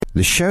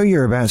The show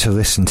you're about to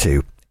listen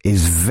to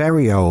is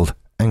very old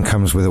and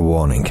comes with a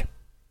warning.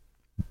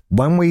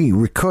 When we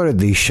recorded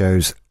these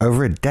shows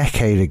over a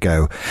decade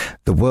ago,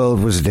 the world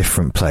was a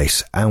different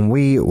place and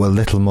we were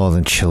little more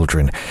than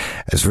children.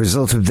 As a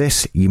result of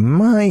this, you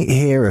might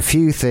hear a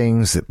few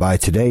things that by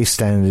today's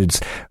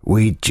standards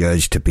we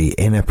judge to be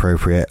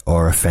inappropriate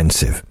or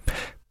offensive.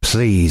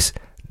 Please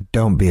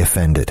don't be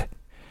offended.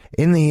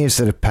 In the years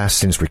that have passed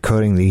since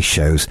recording these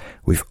shows,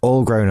 we've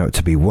all grown up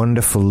to be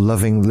wonderful,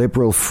 loving,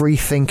 liberal,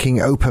 free-thinking,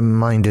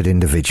 open-minded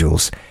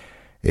individuals.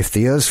 If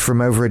the us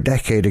from over a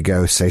decade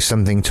ago say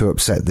something to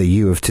upset the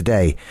you of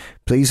today,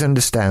 please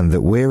understand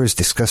that we're as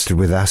disgusted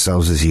with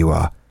ourselves as you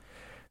are.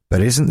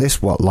 But isn't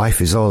this what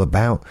life is all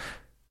about?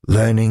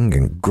 Learning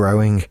and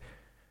growing.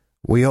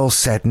 We all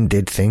said and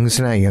did things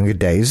in our younger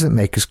days that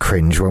make us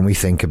cringe when we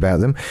think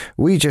about them.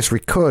 We just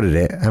recorded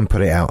it and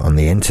put it out on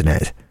the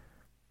internet.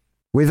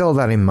 With all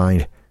that in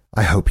mind,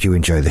 I hope you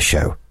enjoy the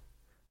show.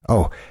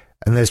 Oh,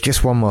 and there's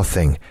just one more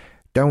thing.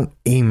 Don't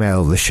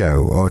email the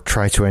show or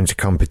try to enter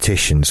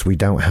competitions. We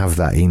don't have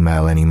that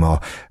email anymore,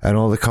 and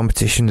all the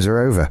competitions are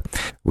over.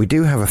 We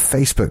do have a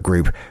Facebook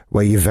group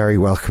where you're very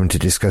welcome to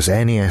discuss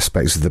any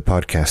aspects of the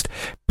podcast.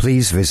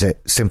 Please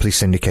visit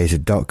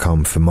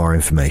simplysyndicated.com for more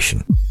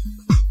information.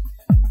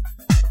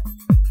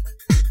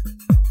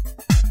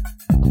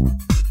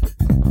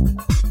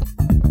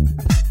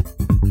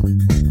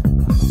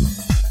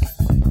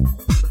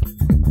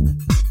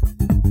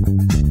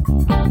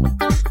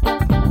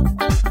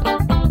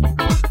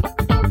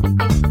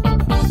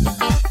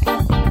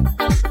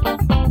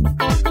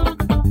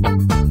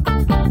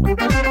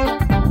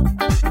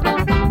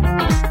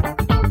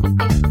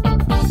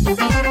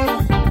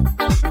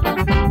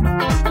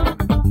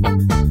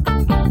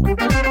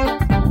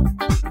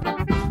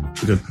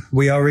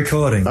 We are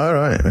recording. All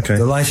right, okay.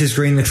 The light is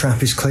green, the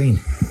trap is clean.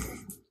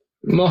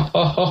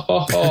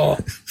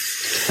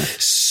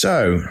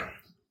 So,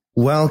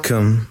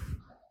 welcome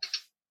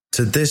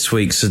to this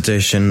week's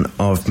edition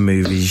of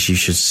Movies You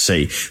Should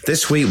See.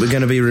 This week we're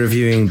going to be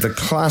reviewing the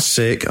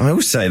classic, I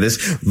always say this,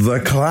 the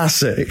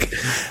classic.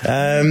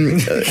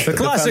 The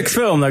classic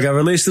film that got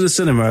released to the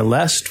cinema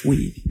last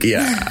week.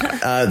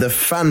 Yeah. The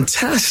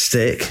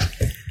fantastic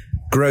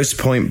Grosse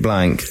Point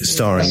Blank,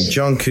 starring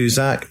John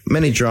Cusack,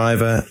 Minnie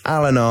Driver,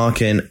 Alan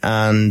Arkin,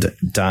 and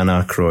Dan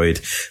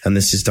Aykroyd. And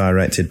this is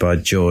directed by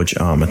George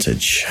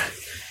Armitage.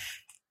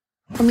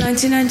 From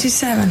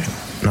 1997.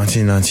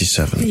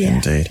 1997, yeah.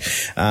 Indeed.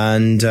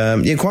 And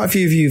quite a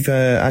few of you have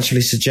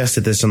actually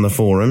suggested this on the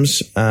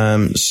forums.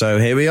 So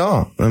here we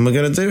are, and we're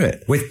going to do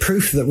it. With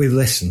proof that we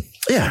listen.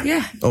 Yeah.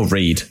 Yeah. Or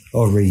read.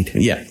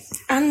 Yeah.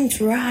 And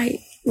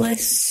write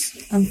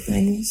lists and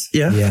things.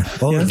 Yeah. Yeah,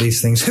 all of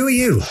these things. Who are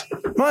you?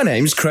 My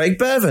name's Craig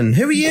Bevan.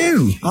 Who are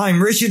you?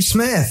 I'm Richard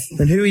Smith.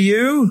 And who are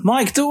you?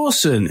 Mike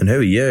Dawson. And who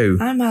are you?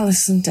 I'm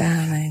Alison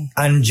Downing.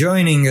 And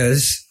joining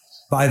us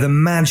by the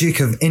magic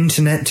of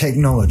internet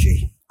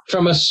technology.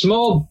 From a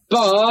small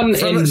barn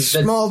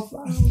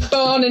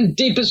barn in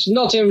deepest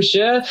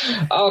Nottinghamshire,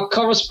 our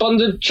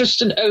correspondent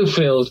Tristan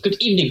Ofield.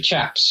 Good evening,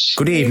 chaps.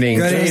 Good evening.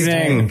 Good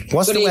evening.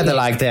 What's the weather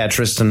like there,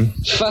 Tristan?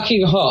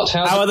 Fucking hot.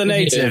 How are the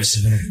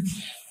natives?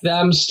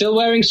 I'm still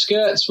wearing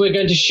skirts. We're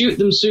going to shoot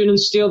them soon and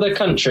steal their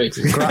country.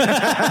 The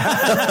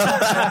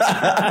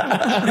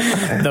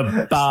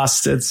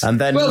bastards. And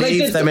then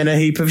leave them in a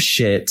heap of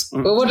shit.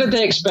 Well, what did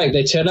they expect?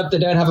 They turn up, they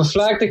don't have a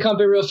flag, they can't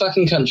be a real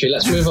fucking country.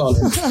 Let's move on.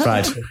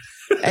 Right.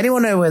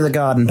 Anyone know where the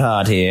garden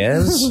party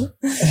is?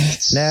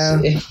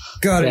 No?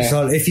 God, it's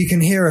odd. If you can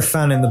hear a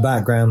fan in the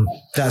background,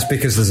 that's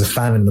because there's a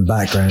fan in the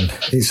background.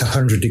 It's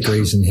 100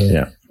 degrees in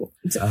here.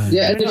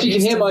 Yeah. And if you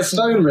can hear my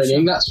phone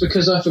ringing, that's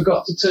because I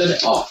forgot to turn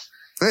it off.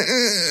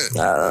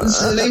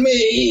 Silly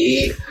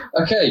me.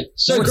 Okay,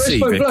 so Grosse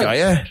Point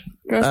Blank.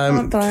 Grosse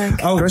Point Blank.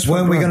 Oh,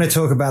 weren't we going to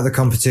talk about the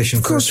competition?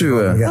 Of course we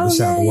were. Get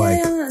this out of the way.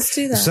 Yeah, let's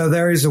do that. So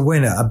there is a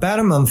winner. About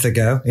a month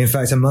ago,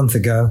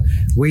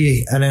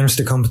 we announced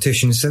a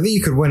competition so that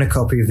you could win a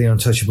copy of The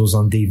Untouchables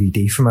on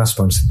DVD from our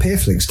sponsor,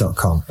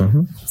 peerflix.com.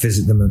 Mm-hmm.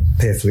 Visit them at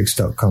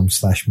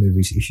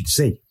peerflix.com/movies you should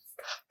see.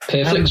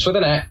 Peerflix with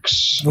an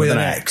X. With an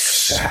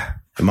X.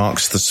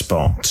 Marks the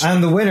spot.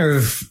 And the winner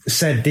of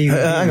said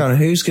DVD. Hang on,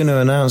 who's going to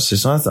announce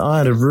this? I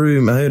heard a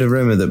rumor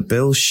that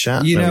Bill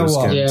Shatner was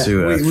going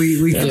to...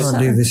 We can't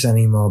do this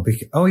anymore.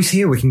 He's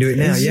here. We can do it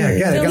now. Yeah,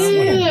 get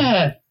it.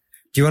 Yeah.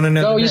 Do you want to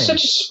know? Oh, you're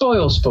such a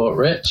spoil sport,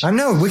 Rich. I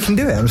know. We can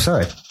do it. I'm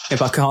sorry.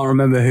 If I can't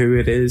remember who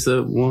it is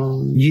that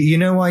won. You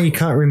know why you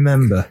can't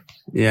remember?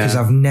 Yeah. Because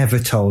I've never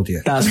told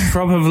you. That's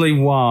probably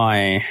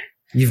why.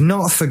 You've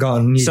not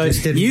forgotten. You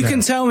just didn't know.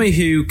 Can tell me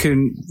who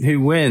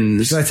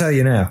wins. Should I tell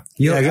you now?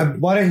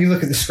 Why don't you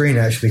look at the screen,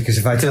 actually? Because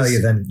if I tell you,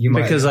 then you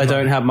might... Because I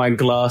don't have my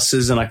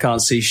glasses and I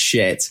can't see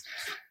shit.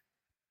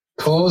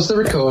 Pause the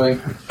recording.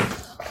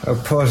 Oh,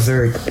 pause the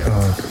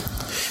recording.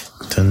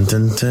 Dun,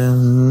 dun,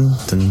 dun,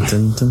 dun,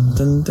 dun, dun,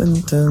 dun, dun,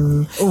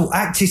 dun. Oh,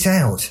 act it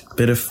out.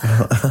 Bit of...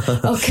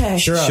 Okay.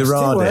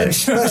 Charade.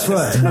 First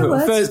word.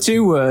 First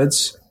 2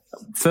 words.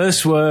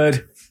 First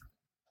word,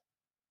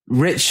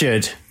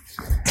 Richard.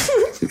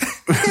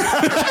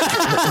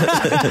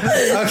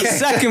 Okay.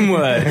 Second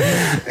word.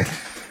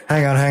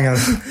 Hang on.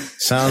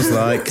 Sounds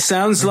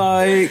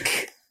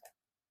like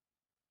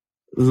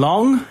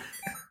Long?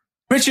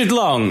 Richard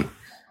Long.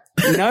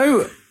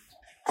 No.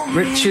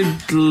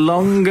 Richard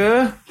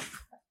Longer.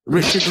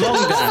 Richard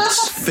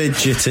Longdance.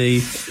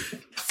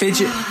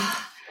 fidget.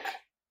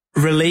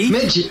 Relief.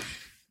 Midget.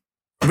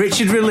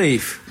 Richard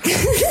Relief.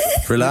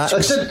 Relax.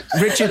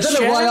 Richard I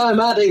don't know why I'm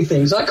adding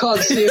things. I can't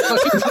see a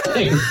fucking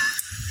thing.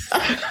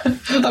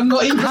 I'm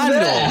not even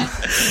there.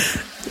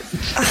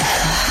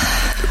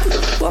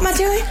 What am I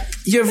doing?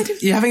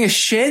 You're having a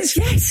shit?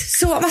 Yes.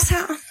 So what am I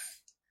sat on?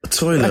 A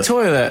toilet. A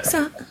toilet.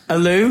 So, A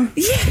loo?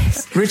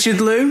 yes. Richard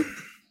Lou?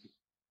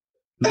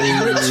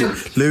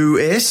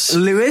 Lewis.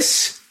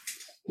 Lewis?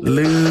 Who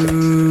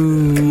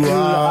Who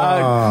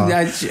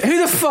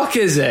the fuck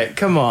is it?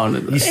 Come on.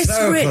 It's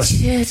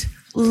Richard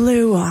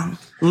Luong.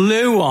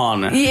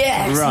 Luon.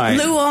 Yes. Right.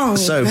 Luong.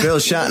 So, Bill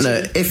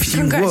Shatner, if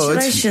you would.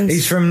 Congratulations.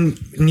 He's from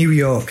New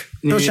York.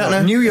 Bill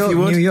Shatner. New York.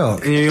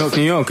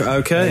 New York.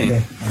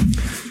 Okay.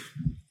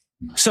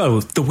 So,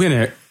 the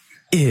winner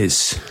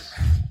is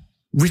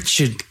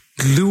Richard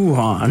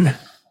Luon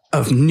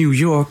of New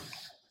York.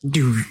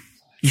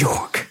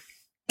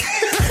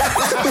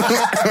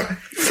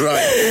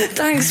 Right.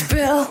 Thanks,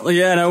 Bill.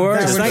 Yeah, no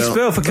worries. Thanks,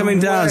 Bill, for coming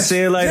down. See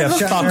you later.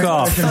 Fuck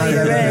off. For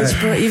your age,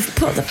 but you've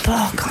put the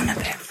pork on a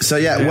bit. So,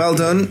 well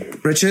done,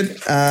 Richard.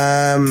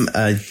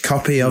 A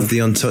copy of The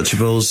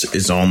Untouchables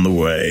is on the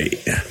way.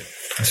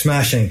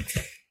 Smashing.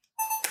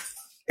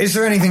 Is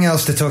there anything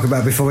else to talk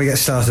about before we get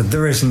started?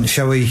 There isn't.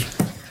 Shall we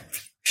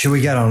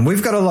get on?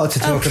 We've got a lot to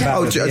talk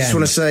about. I just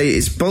want to say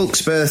it's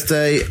Bulk's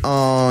birthday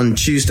on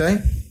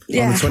Tuesday.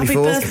 Yeah, on the 24th. happy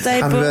birthday,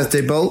 Happy Bulk.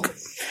 birthday, Bulk.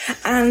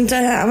 And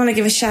I want to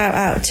give a shout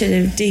out to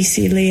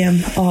DC Liam,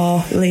 or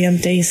Liam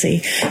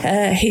DC.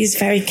 He's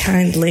very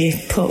kindly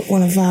put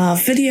one of our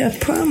video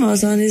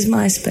promos on his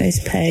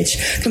MySpace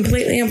page,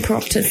 completely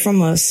unprompted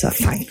from us. So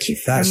thank you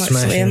very much,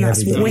 smashing, Liam. That's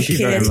everybody.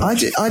 wicked.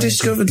 I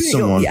discovered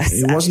someone Yes.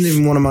 who wasn't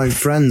even one of my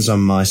friends on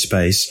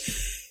MySpace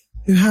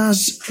who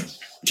has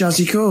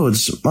Jazzy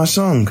Chords, my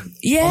song,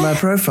 Yeah. on their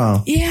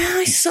profile. Yeah,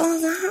 I saw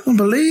that.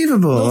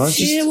 Unbelievable. Love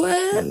your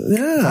work.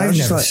 I've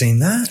never seen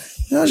that.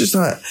 I was just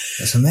like,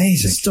 That's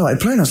amazing.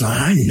 started playing. I was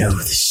like, I know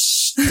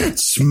this.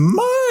 That's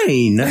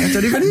mine. I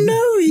don't even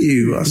know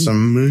you. That's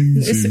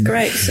amazing. It's a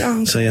great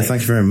song. So yeah,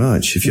 thank you very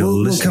much. If you're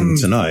We'll listening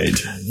tonight.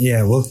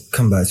 Yeah, we'll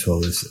come back to all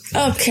this.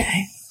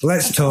 Okay.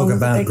 Let's talk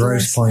about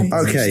Grosse Point.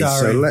 Okay, so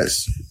starring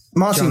let's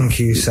John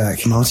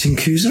Cusack. Martin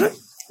Cusack?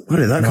 Where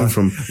did that come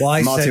from? Well,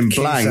 I Martin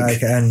said Blank.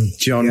 Cusack and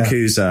John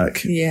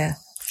Cusack. Yeah.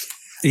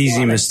 Easy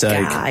What a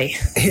mistake. guy.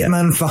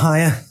 Hitman for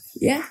hire,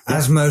 Yeah.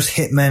 as most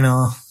hitmen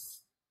are.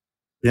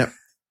 Yep.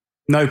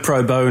 No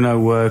pro bono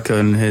work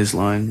on his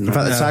line. In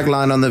fact, the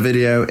tagline on the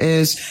video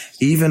is,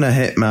 even a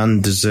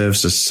hitman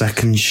deserves a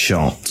second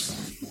shot.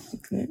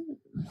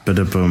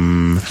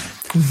 Ba-da-bum.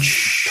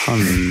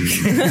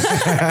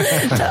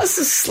 That's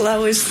the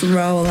slowest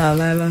roll I've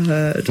ever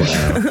heard.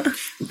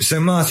 So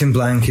Martin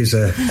Blank is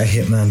a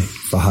hitman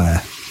for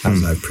hire,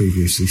 as I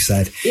previously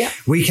said. Yeah.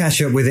 We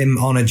catch up with him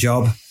on a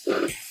job.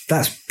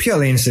 That's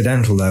purely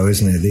incidental, though,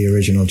 isn't it? The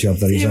original job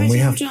that he's on. We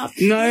have No,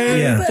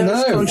 Yeah.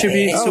 No.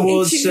 contribute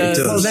towards.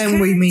 Well, then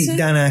we meet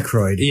Dan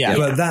Aykroyd. Yeah.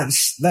 But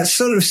that's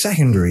sort of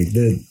secondary.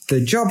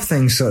 The job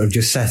thing's sort of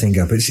just setting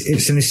up.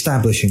 It's an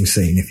establishing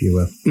scene, if you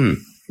will.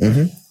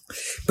 Mm-hmm.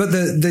 But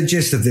the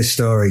gist of this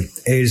story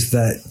is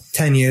that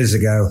 10 years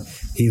ago,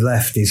 he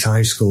left his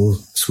high school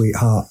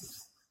sweetheart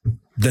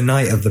the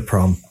night of the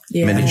prom.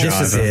 Yeah. Mini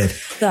driver. Disappeared.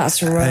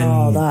 That's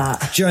raw, And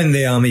that. joined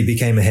the army,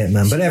 became a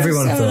hitman. But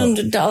everyone thought,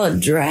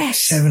 $700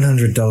 dress.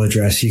 $700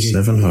 dress. You could,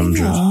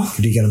 700.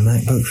 could you get a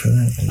MacBook for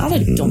that? I'd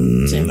have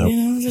dumped him, you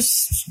know,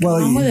 just Well,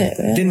 go on with you it.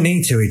 Really. didn't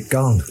need to. He'd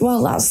gone.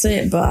 Well, that's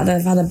it, but I'd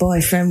have had a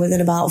boyfriend within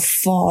about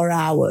 4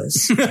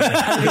 hours. I'd be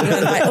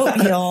like, up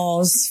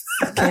yours.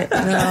 Fuck it. No,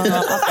 I've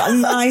got a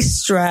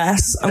nice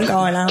dress. I'm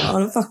going out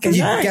on a fucking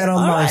You'd night. get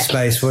on All right.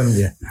 MySpace, wouldn't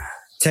you?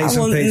 Take I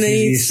some wouldn't pictures of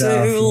need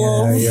yourself. to,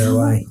 love. You're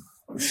away.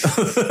 I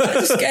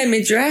just get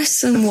my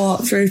dress and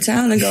walk through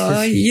town and go,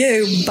 oh,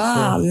 you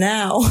bar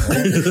now.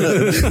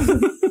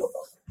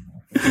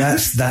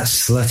 That's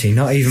slutty.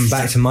 Not even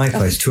back to my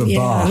place, to a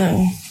bar.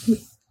 No.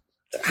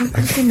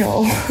 I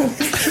know.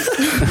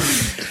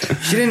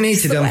 She didn't need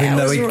to dump him,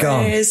 though. He'd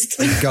gone.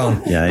 Raised. He'd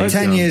gone. Yeah, he'd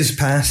 10 gone. years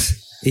pass.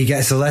 He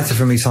gets a letter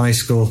from his high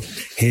school.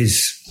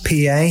 His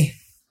PA,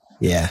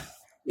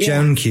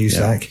 Joan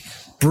Cusack,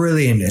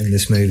 brilliant in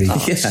this movie,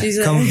 She's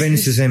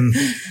convinces him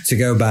to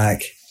go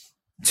back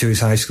to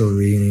his high school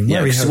reunion.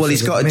 Yeah, where he well, hopes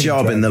he's to got a win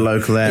job in the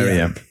local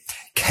area.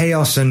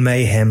 Chaos and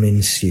mayhem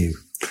ensue.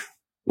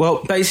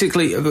 Well,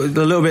 basically,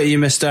 the little bit you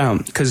missed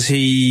out because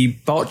he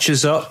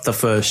botches up the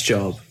first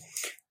job.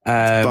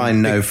 By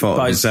no fault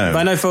of his own.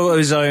 By no fault of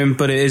his own,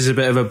 but it is a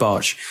bit of a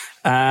botch.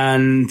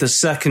 And the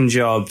second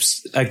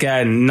job's,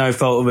 again, no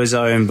fault of his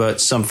own, but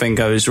something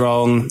goes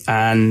wrong.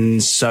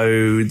 And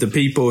so the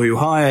people who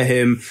hire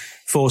him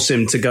force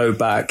him to go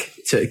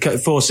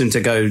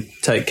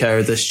take care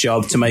of this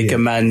job to make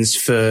amends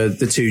for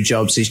the two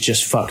jobs he's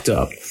just fucked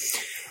up.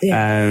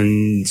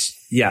 And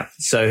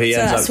so he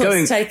ends up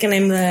going. That's taking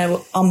him there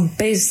on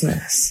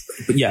business.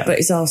 But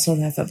he's also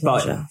there for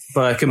pleasure.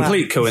 By a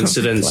complete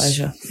coincidence,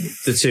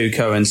 the two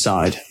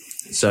coincide.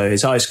 So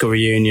his high school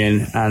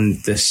reunion and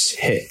this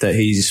hit that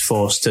he's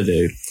forced to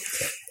do.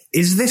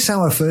 Is this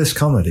our first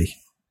comedy?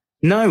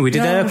 No, we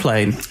did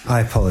Airplane.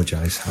 I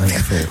apologise.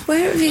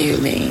 Where have you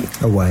been?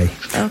 Away.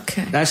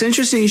 Okay. Now, it's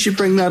interesting you should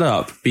bring that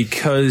up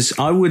because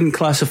I wouldn't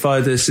classify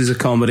this as a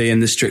comedy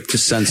in the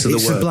strictest sense of the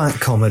word. It's a black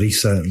comedy,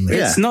 certainly.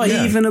 It's not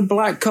even a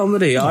black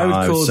comedy. No, I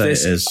would call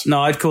this. it is.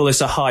 No, I'd call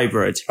this a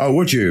hybrid. Oh,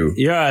 would you?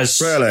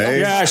 Yes. Really?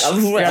 Yes.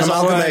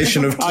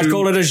 Amalgamation of two. I'd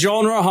call it a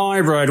genre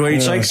hybrid where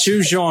you take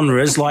two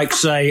genres, like,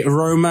 say,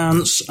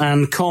 romance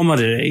and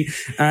comedy,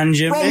 and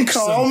you mix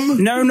them.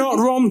 Rom-com? No, not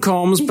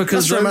rom-coms,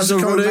 because That's those are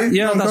romantic comedy?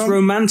 that's Rom-com?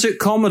 romantic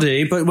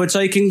comedy, but we're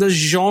taking the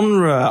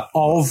genre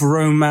of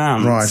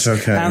romance. Right,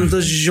 okay. And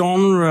the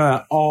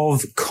genre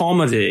of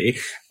comedy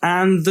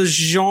and the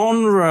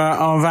genre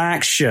of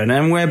action,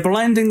 and we're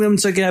blending them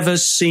together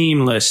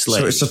seamlessly.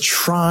 So it's a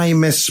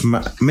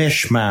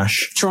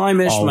mishmash.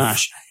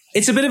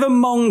 It's a bit of a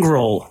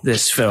mongrel,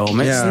 this film.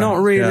 It's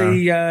not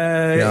really...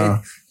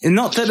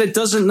 not that it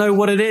doesn't know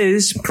what it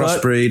is,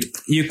 Crossbreed.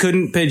 but you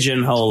couldn't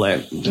pigeonhole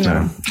it.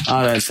 No.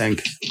 I don't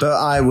think. But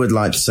I would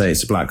like to say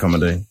it's a black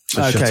comedy.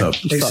 So Okay. shut up.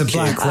 It's a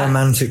black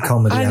romantic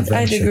comedy adventure.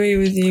 I'd agree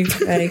with you,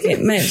 Craig.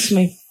 It makes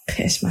me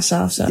piss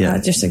myself, so I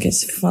just think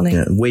it's funny.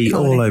 Yeah, comedy.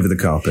 all over the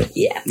carpet.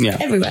 Yeah.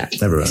 Everywhere.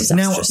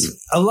 Now,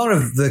 a lot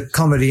of the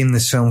comedy in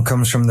this film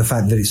comes from the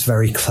fact that it's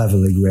very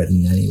cleverly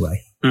written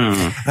anyway.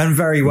 And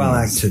very well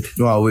acted.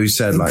 Well, we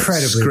said like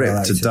Incredibly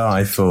well script to acted.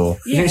 die for.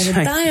 Yeah,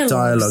 the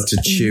Dialogue to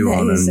chew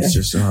on, and it's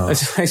just I'm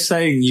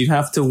saying you'd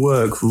have to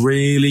work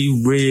really,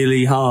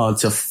 really hard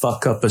to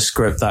fuck up a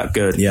script that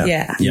good.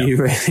 Yeah. You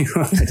really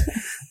would.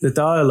 The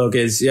dialogue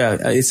is,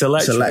 it's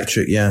electric. It's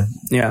electric, yeah.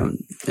 Yeah.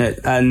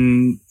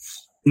 And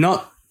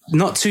not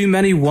too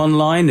many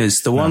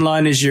one-liners. The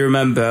one-liners you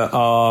remember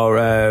are,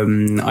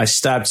 I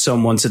stabbed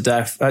someone to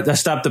death. I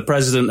stabbed the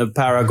president of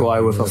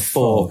Paraguay with a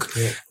fork.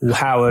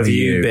 How have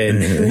you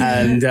been?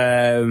 And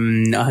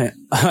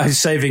I'm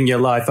saving your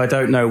life. I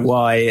don't know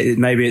why.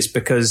 Maybe it's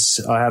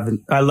because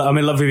I'm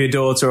in love with your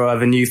daughter, or I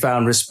have a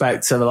newfound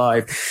respect for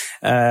life.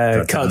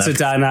 Cut to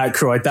Dan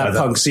Aykroyd. That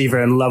punk's either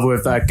in love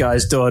with that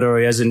guy's daughter or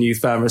he has a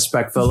newfound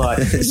respect for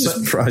life.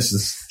 It's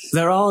priceless.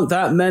 There aren't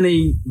that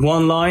many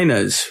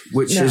one-liners,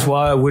 which is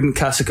why I wouldn't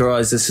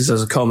categorize this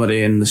as a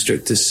comedy in the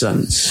strictest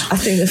sense. I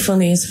think the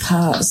funniest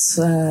parts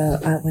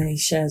are when he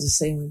shares a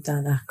scene with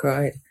Dan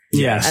Aykroyd.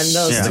 Yes. And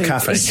those The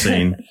cafe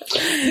scene.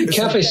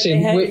 Cafe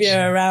scene, which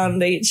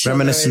around each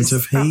reminiscent other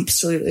of Heat.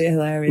 Absolutely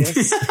hilarious.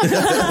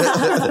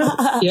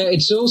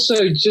 it's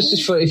also just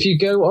as fun if you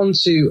go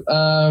onto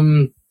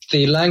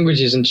the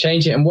languages and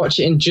change it and watch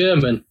it in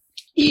German.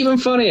 Even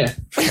funnier.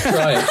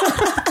 Try it.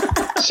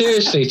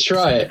 Seriously,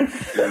 try it.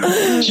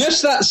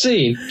 Just that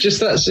scene. It's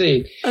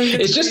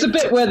just the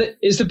bit where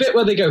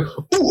they go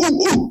ooh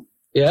ooh ooh.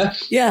 Yeah.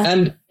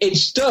 And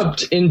it's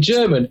dubbed in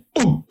German.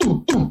 Ooh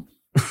ooh ooh.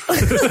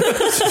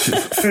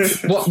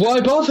 Why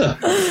bother?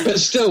 But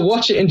still,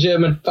 watch it in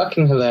German.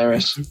 Fucking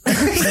hilarious.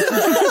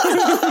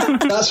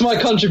 That's my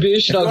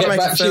contribution. I'll get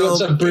back to you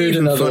once I've brewed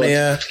another one.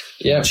 Yeah.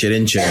 Watch it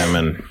in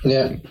German.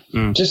 Yeah.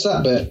 Just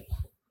that bit.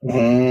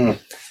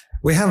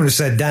 We haven't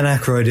said Dan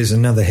Aykroyd is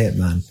another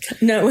hitman.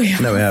 No, we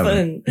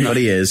haven't. But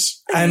he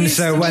is. And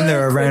so when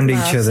they're around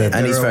each other...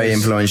 And he's very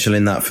influential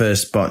in that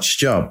first botched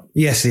job.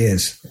 Yes, he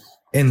is.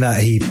 In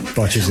that he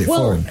botches it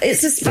for him.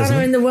 It's a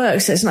spanner in the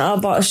works. It's not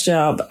our bot's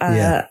job.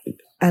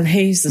 And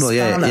he's the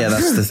spanner. Yeah,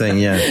 that's the thing,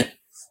 yeah.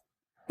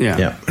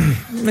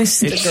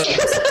 Mr.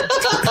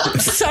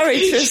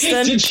 Sorry,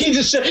 Tristan. Did she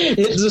just say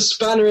it's a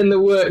spanner in the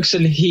works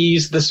and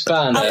he's the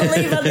spanner? I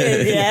believe I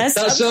did, yes.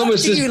 That's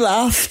almost as... You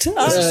laughed.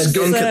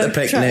 Skunk at the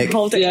picnic.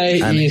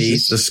 And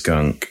he's the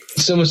skunk.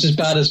 It's almost as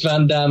bad as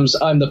Van Damme's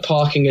I'm the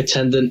parking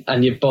attendant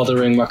and you're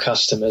bothering my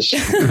customers.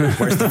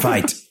 Where's the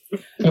fight?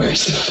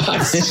 Where's the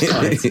fight?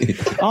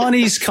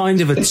 Arnie's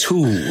kind of a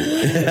tool.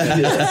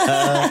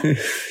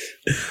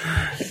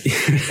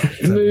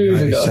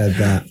 Moving on. Said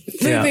that.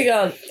 Moving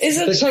on.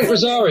 There's Hank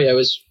Rosario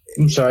is...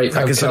 I'm sorry.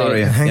 Hank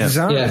Rosario.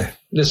 Yeah,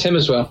 there's him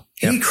as well.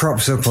 He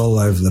crops up all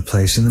over the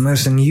place in the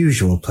most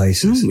unusual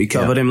places. We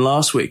covered him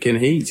last week in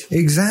Heat.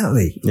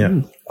 Exactly.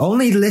 Yeah.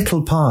 Only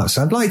little parts.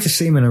 I'd like to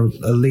see him in a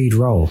lead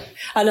role.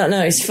 I don't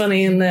know. It's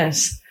funny in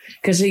this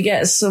because he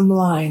gets some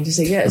lines.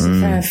 He gets a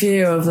fair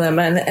few of them,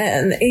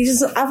 and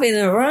he's having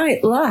a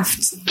right laugh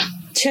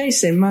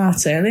chasing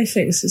Marty, and he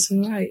thinks it's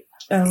all right.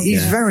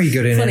 He's very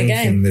good in Funny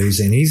anything game. that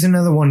he's in. He's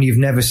another one you've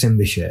never seen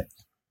be shit.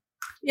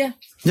 Yeah.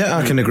 Yeah,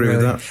 I can agree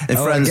with that. In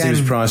Friends, again,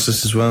 he was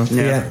priceless as well.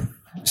 Yeah.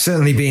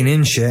 Certainly being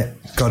in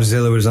shit.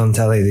 Godzilla was on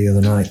telly the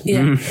other night.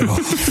 Yeah.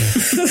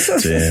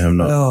 Dear, I've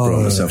not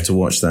brought myself to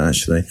watch that,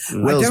 actually.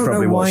 Will's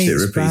probably watched it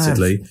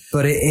repeatedly. Bad,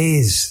 but it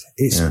is.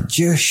 It's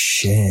just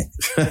shit.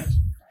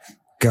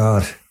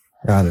 God.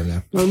 I don't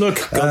know. Well, look,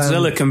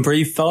 Godzilla can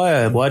breathe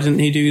fire. Why didn't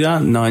he do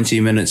that 90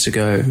 minutes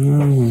ago? I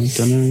don't know.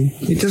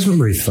 It doesn't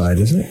breathe fire,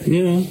 does it?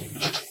 Yeah.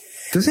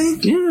 Does he?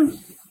 Yeah.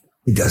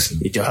 He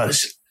doesn't. He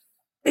does.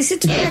 He's a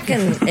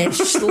dragon-ish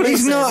lizard.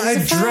 He's not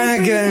a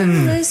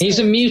dragon. He's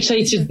a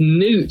mutated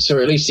newt,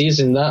 or at least he is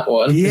in that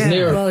one. Yeah.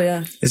 Well,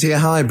 yeah. Is he a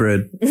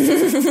hybrid?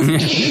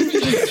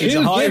 He's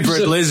a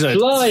hybrid lizard.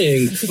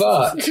 Flying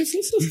fuck.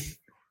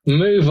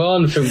 Move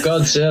on from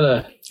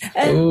Godzilla.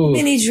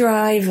 Minnie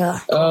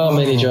Driver. Oh,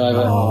 Minnie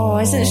Driver. Oh,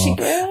 isn't she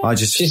great? I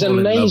just She's fall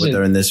in love with amazing.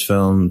 her in this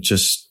film.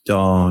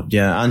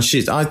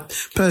 And I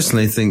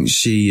personally think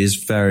she is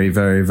very,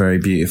 very, very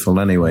beautiful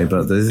anyway,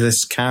 but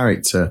this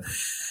character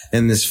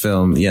in this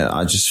film,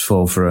 I just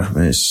fall for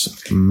her.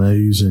 It's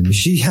amazing.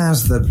 She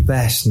has the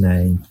best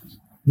name.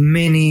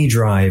 Minnie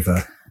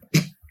Driver.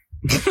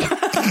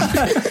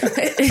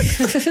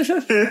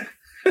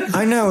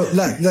 I know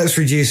that's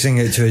reducing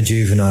it to a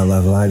juvenile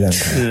level. I don't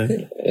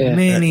know. Yeah.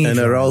 Minnie And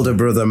her older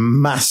brother,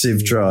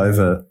 Massive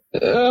Driver.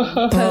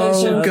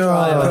 Persian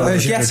God.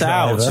 Persian Get Driver.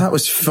 out. That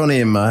was funny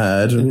in my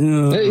head.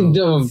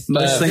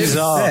 Those things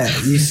are. Yeah,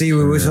 you see,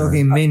 we were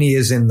talking Minnie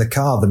as in the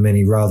car, the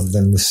Minnie, rather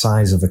than the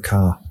size of a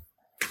car.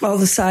 Well,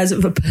 the size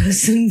of a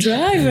person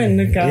driving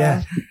the car.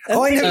 Yeah.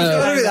 Oh, I never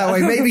thought of it that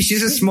way. Maybe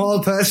she's a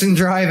small person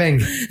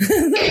driving.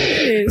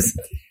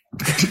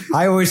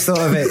 I always thought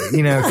of it,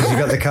 because you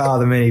got the car,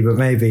 the Mini, but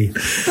maybe.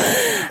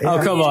 Oh,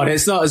 come on.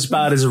 It's not as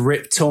bad as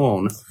Rip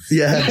Torn.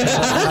 Yeah.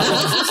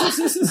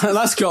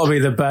 That's got to be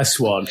the best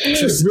one. Rip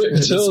Torn's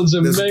There's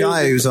amazing. a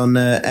guy who's on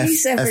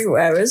He's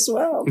everywhere as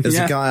well. There's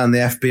a guy on the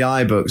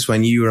FBI books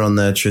when you were on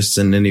there,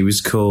 Tristan, and he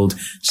was called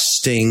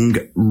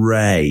Sting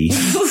Ray.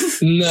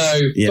 No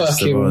Yes,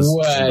 there fucking was.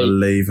 way.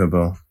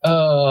 Unbelievable.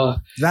 Oh,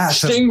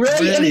 That's Stingray,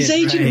 and his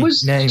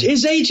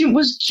brilliant agent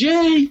was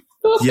Jay.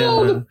 Oh,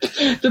 Yeah.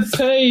 the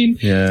pain.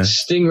 Yeah.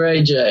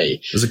 Stingray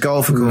J. There's a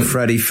golfer called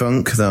Freddie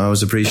Funk that I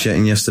was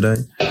appreciating yesterday.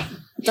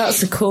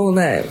 That's a cool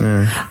name.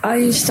 I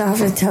used to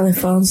have a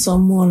telephone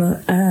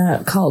someone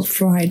called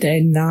Friday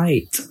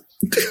Night.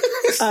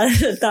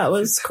 That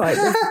was quite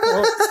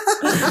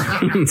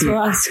difficult to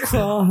ask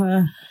for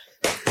her.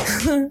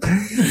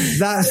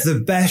 That's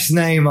the best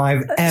name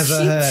I've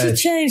ever heard.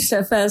 She changed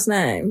her first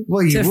name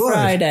You to would.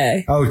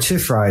 Friday. Oh, to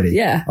Friday.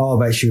 Yeah. Oh,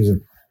 I bet she was a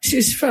She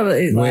was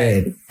probably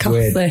Weird.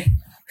 Kathy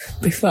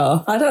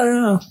before. I don't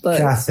know, but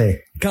Kathy.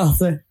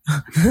 Kathy.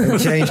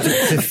 Changed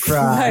it to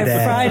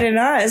Friday. Friday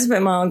night is a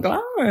bit more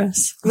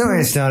glamorous. No,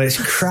 it's not. It's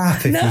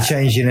crap if you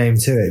change your name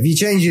to it. If you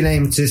change your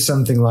name to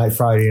something like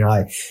Friday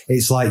Night,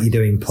 it's like you're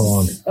doing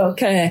porn.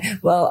 Okay,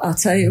 well, I'll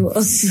tell you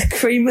what's the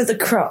cream of the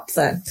crop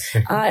then.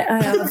 I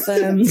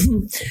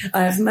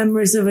have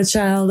memories of a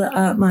child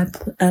at my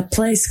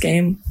place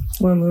game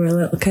when we were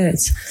little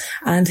kids,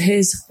 and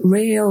his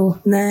real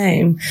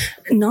name,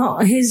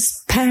 not his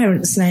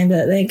parents' name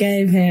that they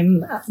gave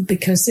him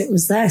because it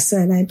was their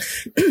surname,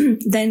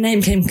 they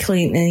named him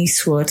Clinton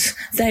Eastwood.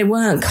 They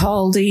weren't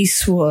called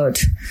Eastwood.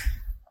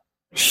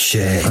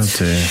 Shit. Oh,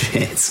 dear.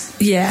 Shit.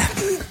 Yeah.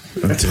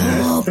 Oh, dear.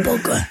 Oh,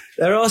 bugger.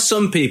 There are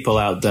some people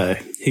out there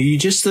who you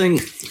just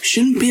think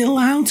shouldn't be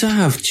allowed to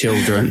have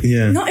children.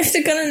 Yeah. Not if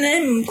they're going to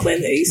name him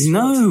Clint Eastwood.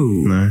 No.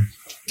 No.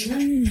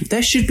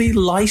 There should be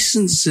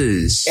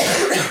licenses.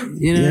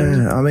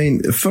 Yeah. I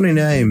mean, a funny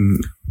name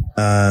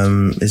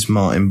is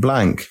Martin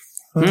Blank.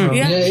 Yeah,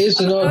 Yeah, it is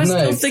an I odd was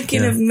still name.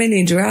 thinking of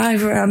Minnie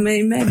Driver. I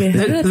mean, maybe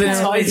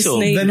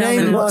The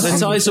name was-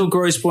 The title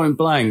Grosse Point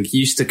Blank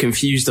used to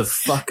confuse the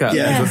fuck out of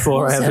Yeah. me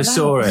before I What's ever it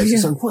saw about? it.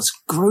 It's Yeah. like, what's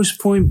Grosse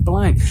Point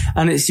Blank?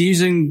 And it's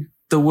using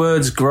the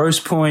words Grosse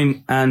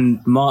Point and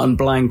Martin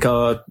Blank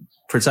are Well,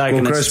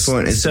 protagonists' Grosse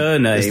Point is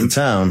surname. the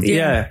town.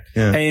 Yeah.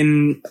 Yeah.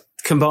 In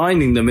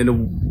combining them in a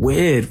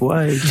weird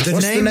way. What's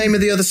the name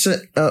of the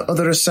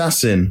other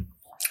assassin?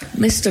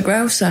 Mr.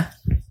 Grosse.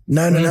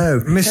 No.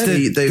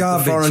 Mr. The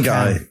Garbage foreign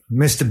guy. Can.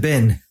 Mr.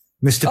 Bin.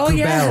 Mr. Oh,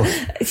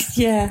 Poubelle.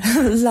 yeah.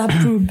 La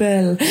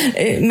Poubelle.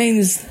 It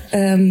means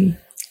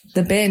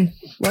the bin.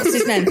 What's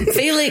his name?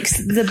 Felix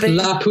the Bin.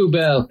 La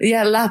Poubelle.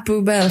 Yeah, La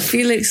Poubelle.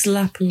 Felix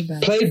La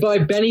Poubelle. Played by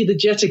Benny the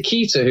Jet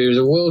Akita, who's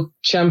a world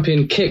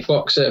champion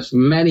kickboxer for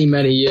many,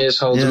 many years,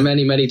 holds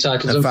many, many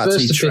titles. In fact,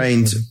 he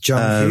trained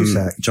John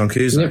Cusack. John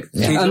Cusack.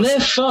 Yeah. And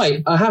their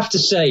fight, I have to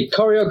say,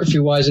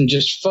 choreography-wise and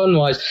just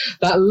fun-wise,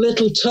 that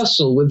little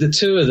tussle with the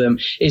two of them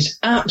is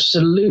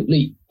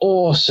absolutely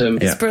awesome.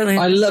 It's brilliant.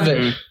 I love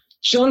it.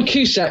 John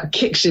Cusack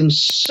kicks him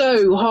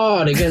so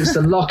hard against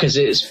the lockers.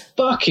 It's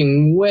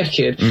fucking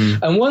wicked.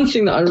 And one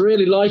thing that I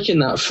really like in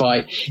that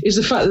fight is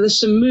the fact that there's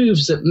some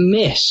moves that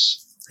miss.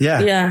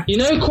 Yeah. Yeah. You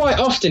know, quite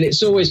often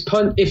it's always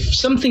if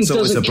something It's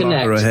always doesn't a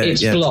block or a connect, hit,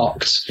 it's yeah.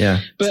 blocked. Yeah.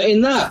 But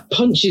in that,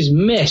 punches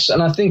miss,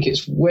 and I think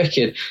it's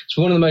wicked. It's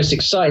one of the most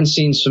exciting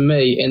scenes for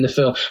me in the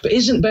film. But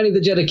isn't Benny the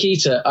Jet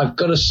Akita, I've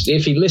got to,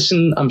 if you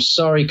listen, I'm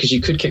sorry, because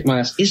you could kick my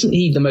ass, isn't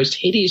he the most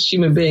hideous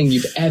human being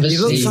you've ever He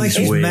seen? looks like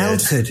he's Weird.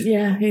 melted.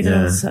 Yeah, he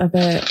does, I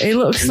bet. He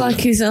looks like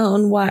he's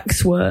on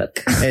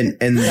waxwork. In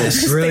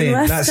this Brilliant.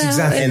 left That's out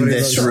exactly in what it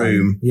this looks like.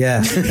 room.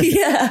 Yeah.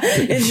 Yeah,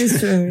 in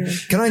this room.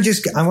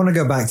 I want to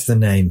go back to the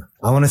name.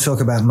 I want to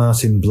talk about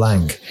Martin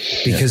Blank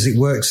because it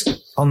works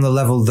on the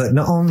level that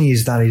not only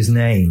is that his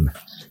name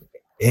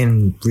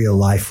in real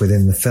life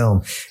within the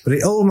film, but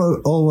it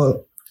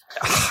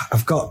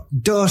I've got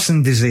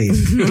Dawson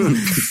disease.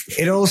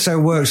 It also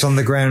works on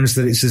the grounds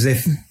that it's as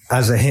if,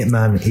 as a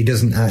hitman, he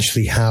doesn't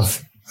actually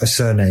have a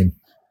surname.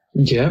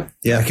 Yeah.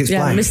 Like it's Yeah,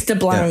 blank. Mr.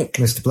 Blank.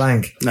 Yeah, Mr.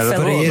 Blank. Never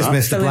But he is thought of that.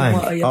 Mr. Fill in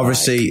Blank. what you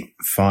Obviously,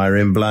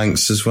 firing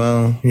blanks as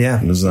well.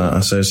 Yeah. There's that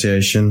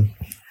association.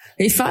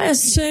 He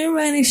fires too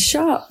many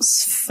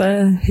shots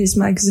for his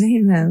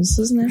magazine house,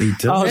 doesn't he? He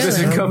does. Oh, there's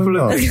a Really? couple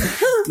of.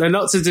 They're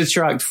not to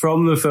detract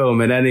from the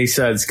film in any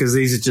sense because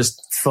these are just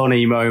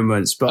funny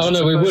moments. But Oh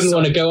no, we wouldn't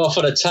want to go off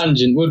on a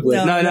tangent, would we?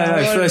 No. No.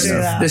 I won't First, do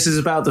that. this is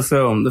about the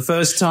film. The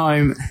first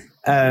time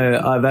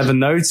I've ever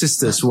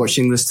noticed this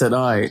watching this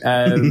tonight,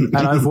 and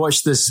I've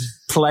watched this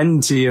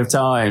plenty of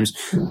times.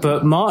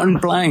 But Martin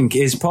Blank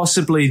is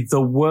possibly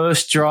the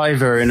worst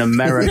driver in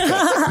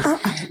America.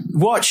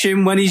 Watch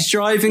him when he's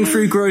driving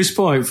through Grosse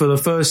Point for the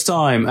first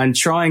time and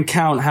try and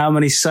count how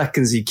many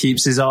seconds he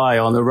keeps his eye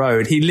on the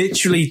road. He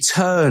literally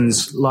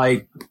turns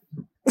like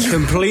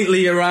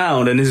completely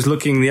around and is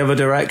looking the other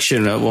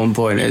direction at one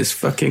point. It's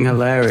fucking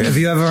hilarious. Have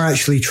you ever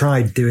actually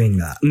tried doing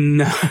that?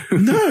 No.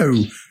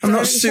 No, I'm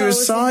not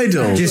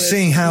suicidal. Just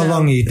seeing how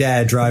long you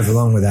dare drive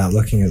along without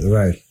looking at the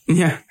road.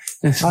 Yeah.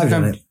 It's I've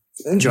done like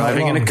it.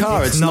 driving in a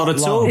car. It's not at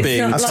all long.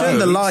 being It's I've not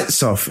turned the like-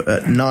 lights off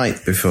at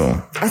night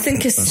before. I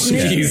think a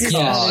snooze is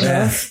bad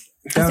Yeah. enough.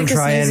 Don't I think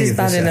try a snooze any is of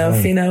bad this at enough,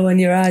 home. you know, when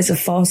your eyes are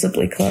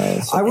forcibly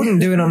closed. I wouldn't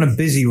do it on a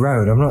busy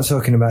road. I'm not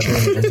talking about doing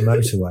it on the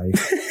motorway.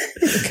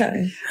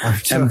 Okay. I'm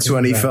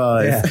talking M25.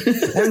 about- yeah.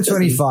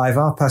 M25,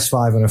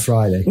 5:30 on a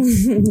Friday.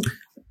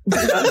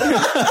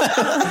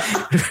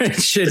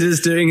 Richard is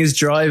doing his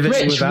driving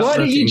Rich, without why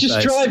don't you looking just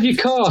face. drive your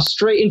car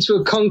straight into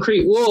a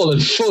concrete wall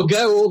and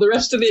forego all the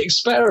rest of the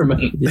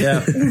experiment?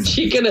 Yeah.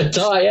 You're gonna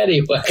die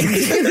anyway.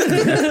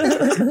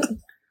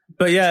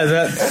 But yeah,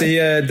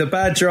 the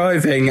bad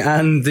driving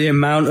and the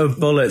amount of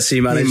bullets he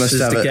He manages must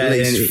have to at get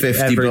least in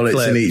 50 every bullets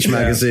clip. in each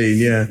magazine,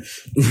 yeah.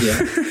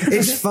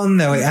 It's fun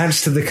though. It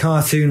adds to the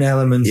cartoon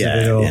element of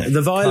it all. Yeah,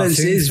 the violence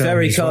Cartoon is film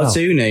very as well.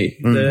 cartoony.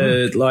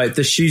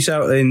 The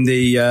shootout in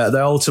the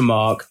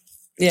Ultimark.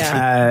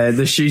 Yeah.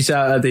 The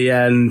shootout at the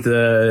end,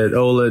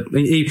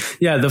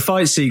 the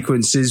fight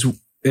sequence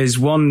is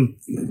one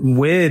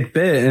weird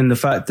bit in the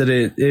fact that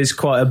it is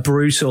quite a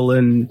brutal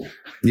and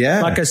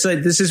like I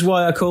said, this is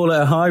why I call it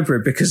a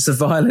hybrid because the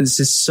violence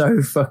is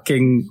so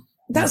fucking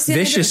That's the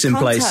vicious end in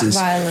of contact places.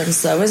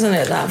 violence, though, isn't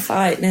it? That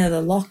fight near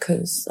the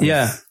lockers.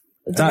 Yeah.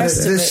 The rest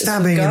of The it is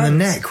stabbing in the guns.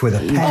 neck with a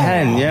pen.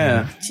 Pen,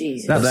 yeah.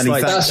 Jesus. That's Then he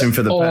like, thanks him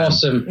for the pen.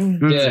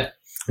 Awesome.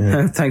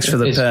 Yeah. thanks for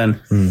the It's-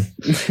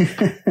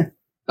 pen.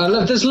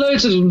 There's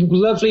loads of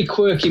lovely,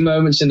 quirky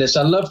moments in this.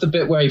 I love the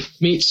bit where he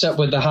meets up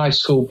with the high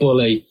school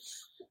bully,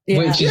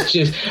 which is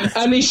just,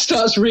 and he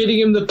starts reading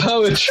him the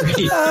poetry.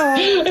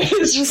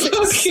 It's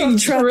fucking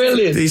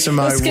brilliant. These are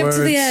my Skip words.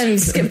 to the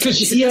end. Skip to,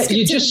 Because you're skip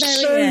to just the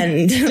so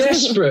very end.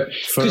 desperate.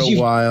 For a 'Cause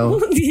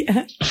while.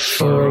 Yeah.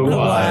 For a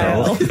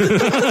while.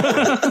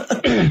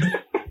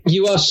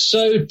 You are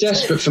so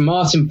desperate for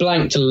Martin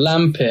Blank to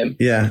lamp him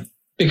Yeah.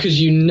 because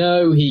you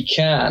know he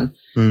can.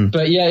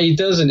 But yeah, he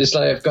doesn't. It's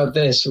like, I've got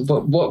this.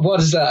 What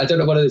is that? I don't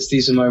know what it is.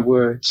 These are my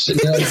words.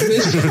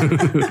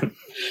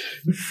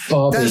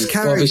 Bobby That's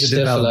character Stifler.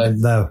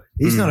 development, though.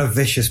 He's not a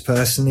vicious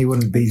person. He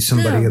wouldn't beat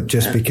somebody up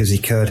just because he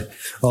could.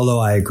 Although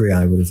I agree,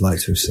 I would have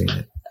liked to have seen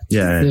it.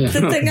 Yeah. The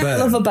thing I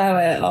love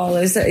about it all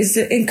is that he's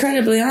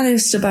incredibly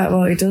honest about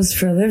what he does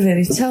for a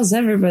living. He tells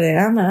everybody,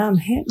 I'm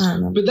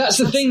hitman. But that's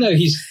the thing, though.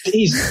 He's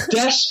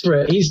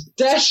desperate. He's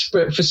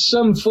desperate for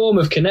some form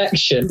of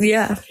connection.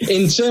 Yeah.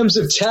 In terms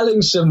of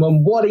telling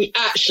someone what he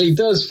actually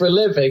does for a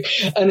living.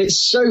 And it's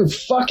so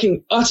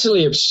fucking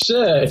utterly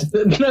absurd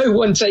that no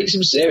one takes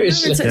him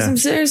seriously. Takes him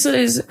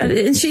seriously.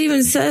 And she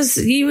even says,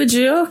 you were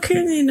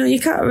joking,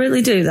 you can't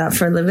really do that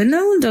for a living.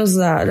 No one does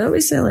that. Don't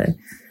be silly.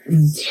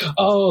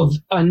 Oh,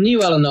 I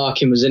knew Alan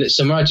Arkin was in it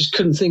somewhere. I just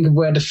couldn't think of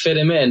where to fit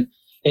him in.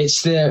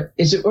 Is it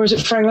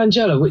Frank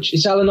Langella? Which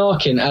is Alan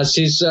Arkin as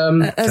his As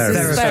a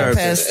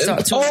therapist.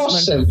 Dr.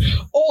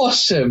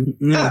 awesome,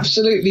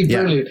 absolutely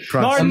brilliant.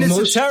 Martin, it's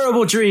a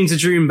terrible dream to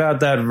dream about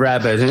that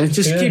rabbit, and it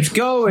just keeps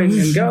going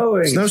and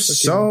going. There's no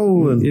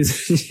soul. And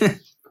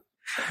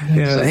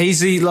yeah, he's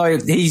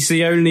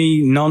the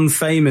only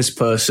non-famous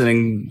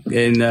person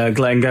in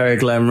Glengarry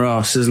Glen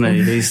Ross, isn't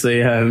he? He's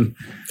the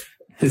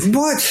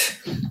What?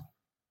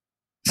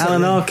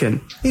 Alan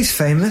Arkin. He's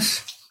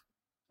famous.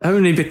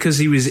 Only because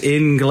he was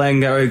in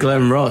Glengarry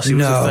Glen Ross. He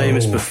No. wasn't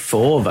famous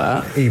before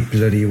that. He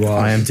bloody was.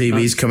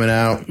 IMDb's coming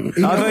out.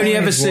 I've only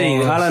ever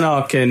seen Alan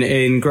Arkin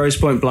in Grosse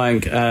Point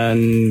Blank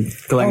and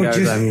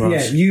Glengarry Glen Ross.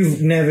 Yeah,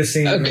 you've never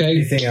seen Okay.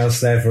 anything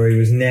else, therefore he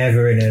was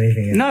never in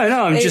anything else. No,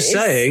 I'm just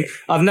It's- saying.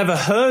 I've never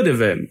heard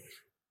of him.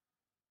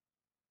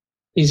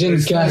 He's in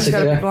He's got a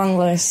Gattaca. long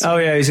list. Oh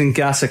yeah, he's in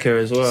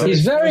Gattaca as well.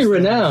 He's very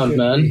renowned,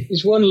 man.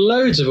 He's won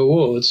loads of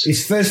awards.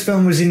 His first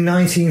film was in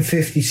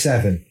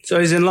 1957. So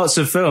he's in lots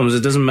of films.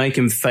 It doesn't make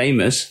him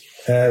famous.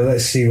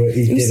 Let's see what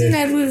he Have you seen did.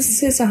 Edward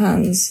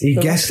Scissorhands? He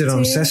guessed it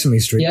on Sesame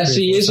Street. Yes,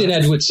 he is in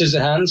Edward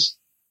Scissorhands.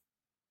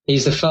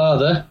 He's the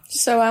father.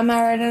 So I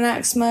married an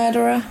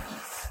ex-murderer.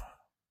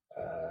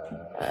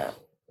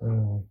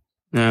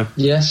 Yeah.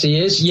 Yes, he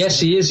is.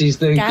 He's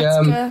the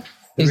Gattaca.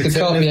 he's the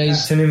cop. Yeah,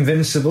 Captain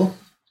Invincible.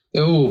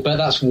 oh, but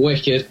that's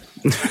wicked.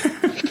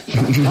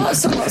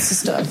 Lots of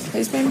stuff.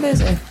 He's been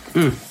busy.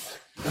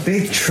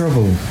 Big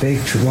Trouble.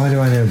 Why do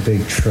I know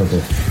Big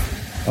Trouble?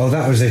 Oh,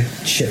 that was a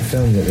shit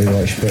film that we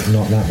watched, but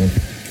not that one.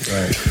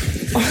 Right.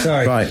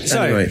 Sorry. Right.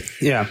 So, Anyway,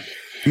 yeah.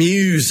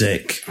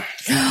 music.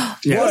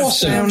 What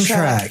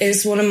soundtrack?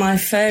 Is one of my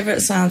favourite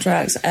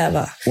soundtracks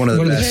ever. One of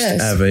the best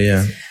Yes. ever.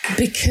 Yeah.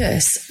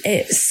 Because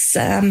it's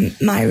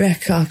my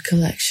record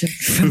collection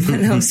from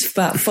when I was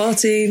about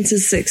 14 to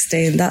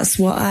 16. That's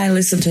what I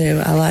listened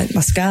to. I liked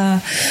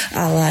Mascar.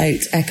 I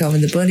liked Echo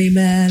and the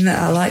Bunnymen.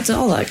 I liked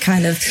all that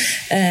kind of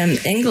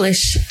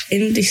English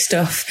indie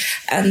stuff.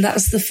 And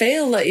that's the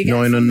feel that you get.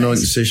 99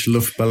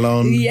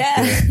 Luftballon. Yeah.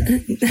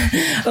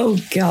 Oh,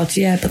 God,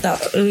 yeah. But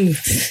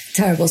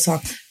terrible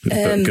song.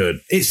 But good.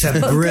 It's a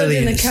But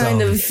brilliant good in a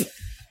kind song. of...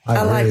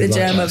 I like really the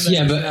like German that. version.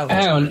 Yeah, but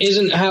Aaron,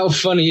 how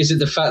funny is it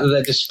the fact that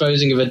they're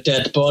disposing of a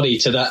dead body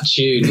to that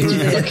tune?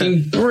 It's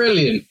fucking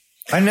brilliant.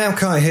 I now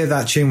can't hear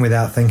that tune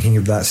without thinking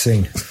of that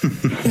scene. I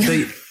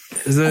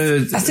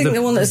think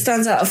the one that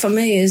stands out for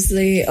me is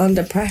the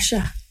Under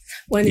Pressure.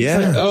 When he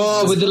Yeah.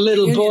 Oh, with the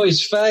little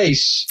boy's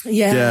face.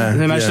 yeah.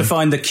 They managed to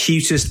find the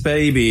cutest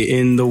baby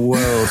in the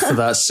world for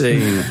that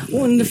scene.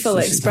 Wonderful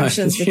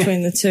expressions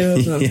between the two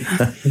of them.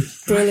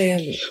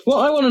 Brilliant.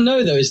 What I want to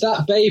know, though, is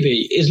that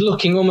baby is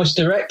looking almost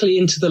directly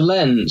into the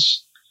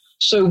lens.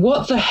 So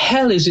what the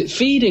hell is it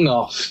feeding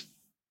off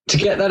to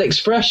get that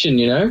expression,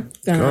 you know?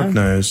 God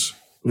knows.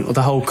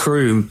 The whole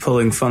crew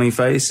pulling funny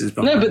faces.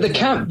 No, but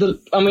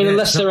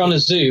unless they're on a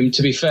zoom,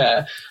 to be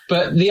fair,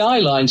 but the eye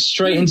line's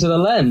straight into the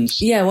lens.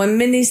 Yeah, when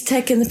Minnie's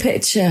taking the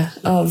picture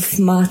of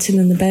Martin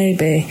and the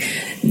baby,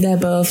 they're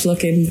both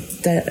looking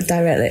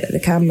directly at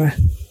the camera,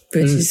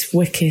 which is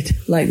wicked.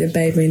 Like the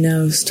baby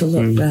knows to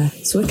look there.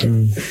 It's wicked.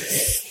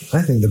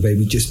 I think the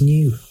baby just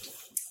knew.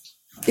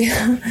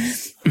 Yeah.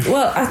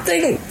 Well, I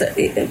think that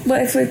if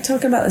we're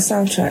talking about the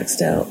soundtrack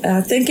still,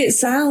 I think it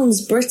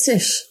sounds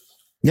British.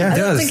 Yeah, it I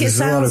don't does. think it There's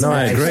a lot sounds of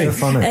nice.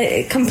 stuff on it.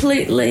 It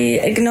completely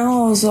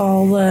ignores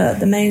all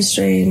the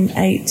mainstream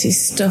 80s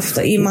stuff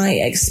that you might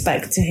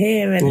expect to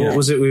hear. What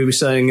was it we were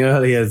saying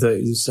earlier that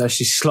it's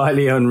actually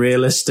slightly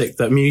unrealistic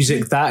that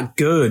music that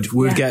good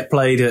would get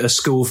played at a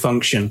school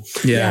function?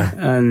 Yeah.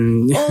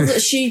 And or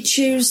that she'd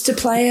choose to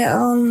play it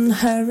on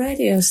her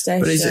radio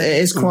station. But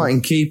it is quite in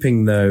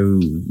keeping, though,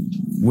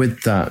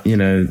 with that,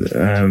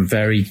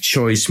 very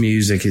choice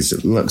music.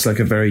 It looks like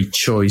a very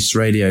choice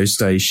radio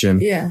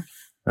station. Yeah.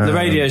 the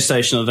radio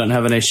station I don't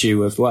have an issue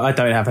with. Well, I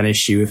don't have an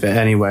issue with it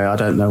anyway. I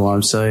don't know why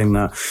I'm saying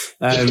that.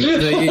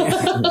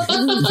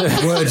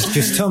 Words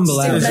just tumble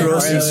out.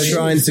 Crossen's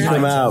trying to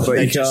come out, but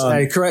he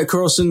can't.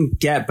 Crossen,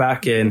 get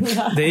back in.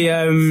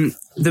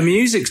 The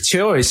music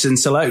choice and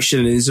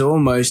selection is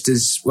almost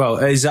is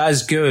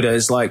as good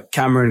as like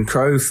Cameron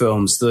Crowe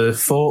films. The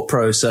thought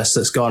process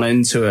that's gone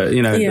into it,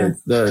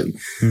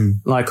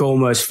 like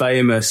Almost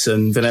Famous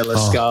and Vanilla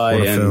Sky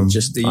and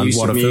just the use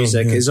of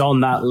music is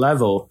on that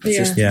level.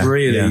 It's just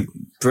really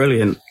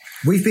brilliant.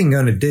 We've been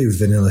going to do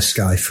Vanilla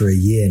Sky for a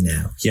year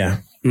now. Yeah.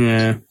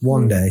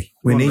 One day.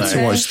 We need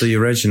to watch the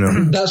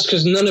original. That's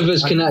because none of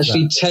us can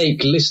actually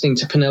take listening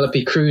to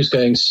Penelope Cruz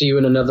going, "See you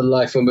in another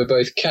life when we're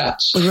both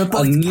cats," and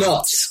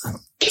not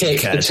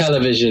kick the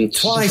television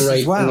twice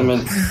as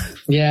well.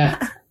 Yeah.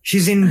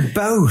 She's in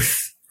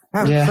both.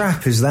 How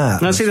crap is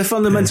that? Now, see, the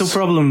fundamental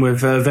problem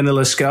with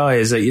Vanilla Sky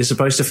is that you're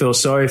supposed to feel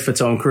sorry for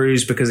Tom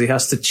Cruise because he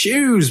has to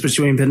choose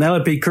between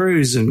Penelope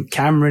Cruz and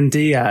Cameron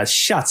Diaz.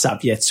 Shut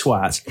up, you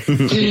twat.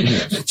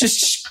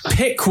 Just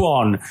pick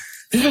one.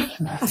 I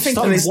think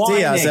it's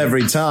Diaz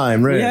every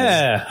time, really.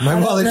 Yeah. My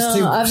wallet's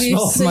too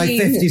small for my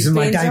 50s and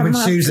my diamond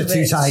shoes are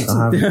too tight.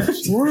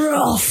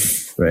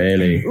 Rough.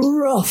 Really?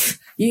 Rough.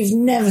 You've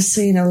never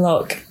seen her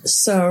look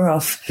so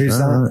rough. Who's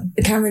that?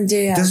 Cameron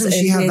Diaz. Doesn't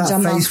she have that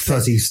John face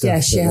putty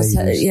stuff? Yeah,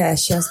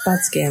 she has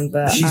bad skin,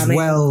 but she's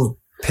well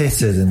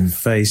pitted and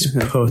face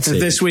putty.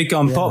 This week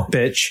on Pop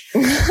Bitch.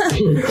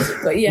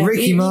 But yeah,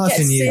 Ricky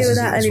Martin you get to see uses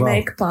without it as any well.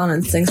 makeup on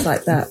and things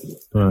like that.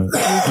 Right. You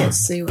get to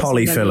see what's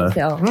Polyfiller.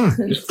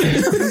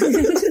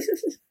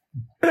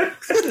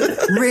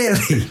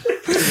 Really?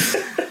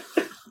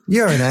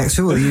 You're an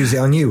actor. We'll use it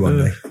on you one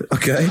day.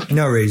 Okay.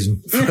 No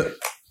reason.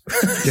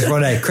 Just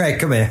one day. Craig,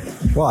 come here.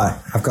 Why?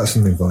 I've got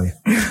something for you.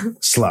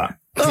 Slap.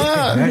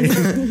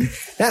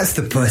 That's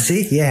the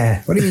pussy.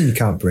 Yeah. What do you mean you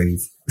can't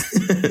breathe?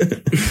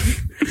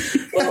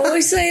 What were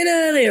we saying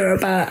earlier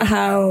about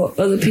how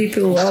other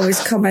people always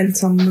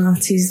comment on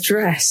Marty's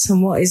dress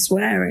and what he's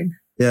wearing?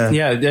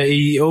 Yeah,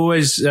 he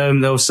always,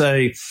 they'll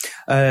say,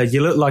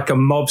 you look like a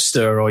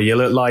mobster or you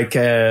look like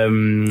a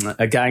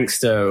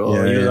gangster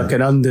or you look like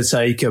an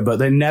undertaker, but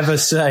they never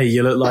say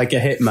you look like a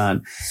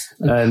hitman.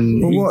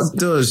 And well, what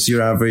does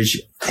your average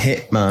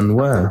hitman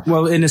wear?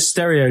 Well, in a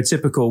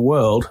stereotypical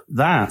world,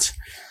 that.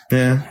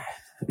 Yeah.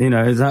 You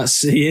know, he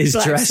is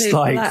Black dressed suit,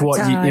 like black what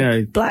tie, you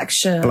know. Black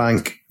shirt.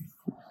 Blank.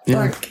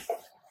 Blank.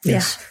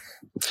 Yes.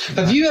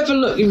 Have you ever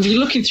looked, if you're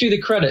looking through the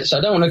credits,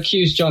 I don't want to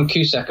accuse John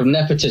Cusack of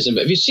nepotism,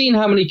 but have you seen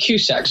how many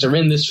Cusacks are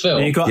in this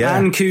film? You've got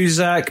Anne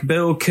Cusack,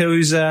 Bill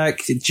Cusack,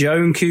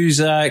 Joan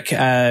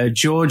Cusack,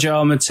 George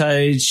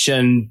Armitage,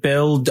 and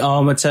Bill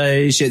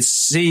Armitage. It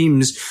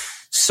seems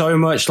so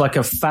much like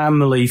a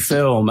family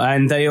film,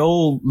 and they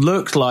all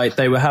looked like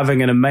they were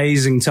having an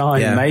amazing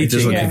time making it.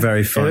 Does look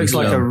very fun. It looks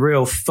like a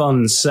real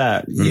fun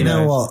set. You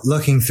know what?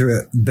 Looking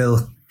through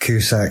Bill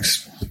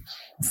Cusack's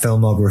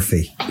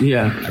filmography,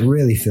 I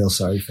really feel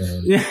sorry for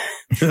him. Yeah.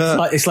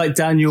 It's like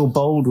Daniel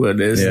Baldwin,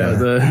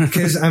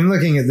 because I'm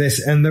looking at this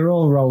and they're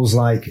all roles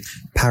like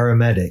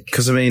paramedic.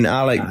 Because I mean,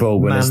 Alec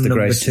Baldwin is the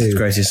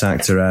greatest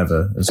actor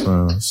ever as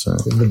well. So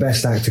the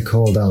best actor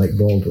called Alec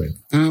Baldwin.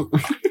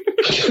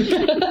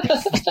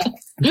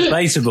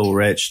 Debatable,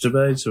 Rich.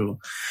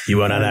 Debatable. You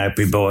want an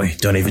happy boy?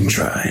 Don't even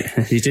try.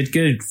 You did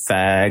good,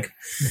 fag.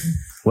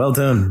 Well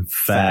done,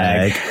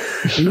 fag.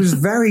 He was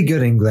very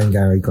good in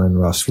Glengarry Glen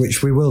Ross,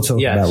 which we will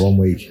talk about one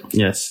week.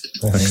 Yes,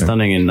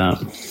 stunning in that.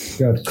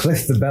 God,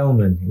 Cliff the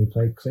Bellman. He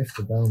played Cliff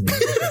the Bellman.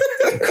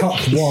 Cop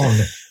one,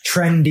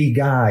 trendy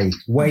guy,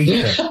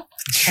 waiter.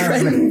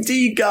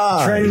 Trendy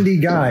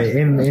guy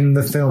in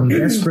the film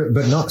Desperate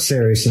But Not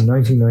Serious in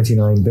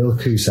 1999. Bill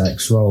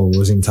Cusack's role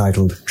was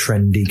entitled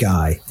Trendy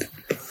Guy.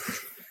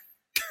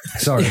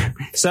 Sorry.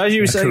 So as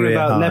you were saying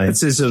about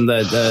nepotism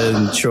there,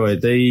 Troy,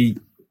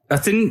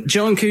 didn't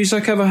John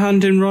Cusack have a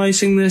hand in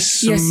writing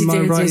this? Yes, he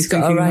did. He's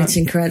got a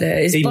writing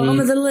credit. He's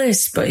bottom of the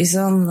list, but he's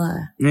on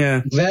there.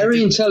 Yeah.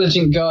 Very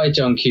intelligent guy,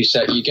 John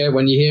Cusack. You get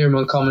when you hear him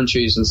on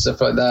commentaries and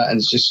stuff like that, and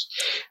it's just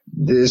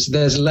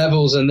there's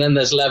levels, and then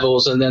there's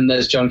levels, and then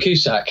there's John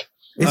Cusack.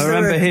 I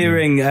remember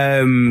hearing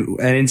an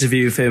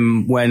interview of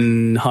him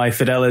when High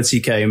Fidelity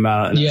came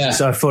out. And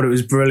so I thought it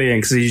was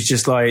brilliant because he's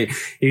just like,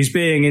 he was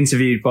being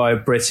interviewed by a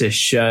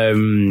British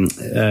channel,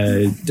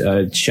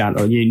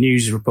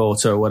 news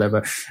reporter or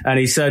whatever. And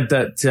he said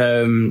that,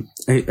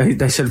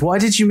 they said, why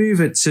did you move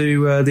it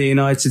to the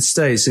United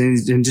States?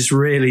 And just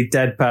really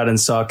deadpan and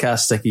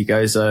sarcastic, he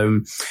goes,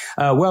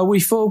 well, we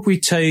thought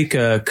we'd take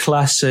a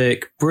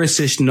classic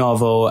British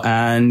novel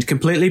and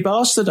completely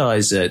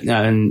bastardize it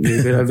and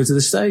move it over to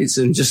the States.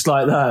 And just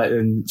like that,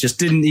 and just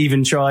didn't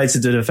even try to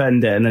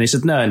defend it. And then he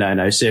said,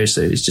 no,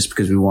 seriously, it's just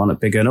because we want a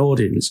bigger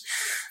audience.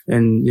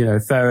 And,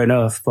 fair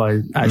enough, by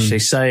actually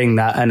saying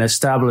that and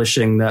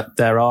establishing that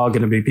there are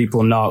going to be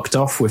people knocked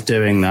off with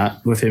him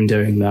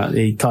doing that,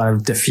 he kind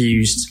of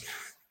diffused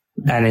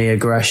any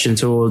aggression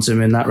towards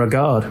him in that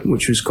regard,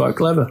 which was quite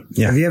clever.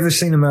 Yeah. Have you ever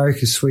seen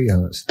America's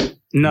Sweethearts?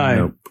 No.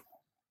 Nope.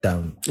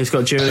 Don't. It's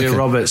got Julia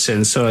Roberts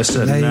in, so I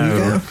said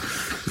no.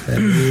 There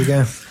you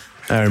go.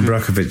 Aaron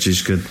Brockovich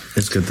is good.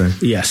 It's good though.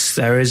 Yes,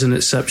 there is an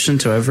exception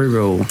to every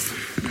rule.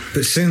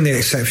 But soon the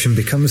exception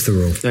becomes the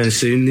rule. And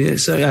soon,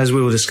 as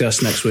we will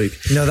discuss next week.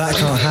 No, that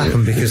can't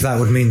happen because that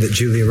would mean that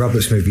Julia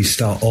Roberts movies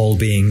start all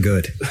being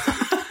good.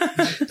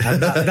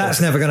 And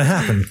that's never going to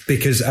happen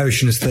because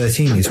Ocean's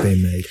 13 is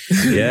being made.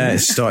 Yeah,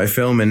 it's started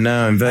filming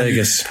now in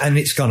Vegas. And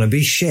it's going to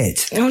be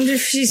shit. I wonder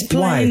if she's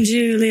playing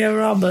Julia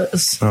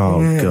Roberts. Oh,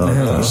 God,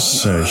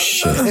 that's so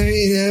shit.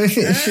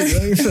 She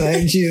looks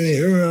like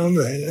Julia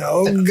Roberts.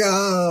 Oh,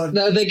 God.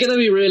 No, they're going to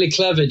be really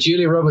clever.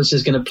 Julia Roberts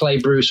is going to play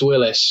Bruce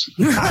Willis.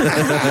 Is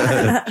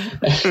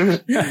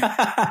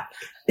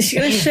she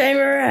going to shave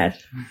her head?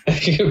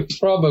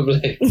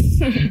 Probably.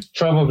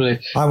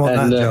 I want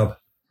that job.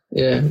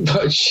 Yeah,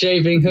 but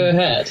shaving her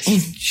head.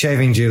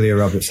 Shaving Julia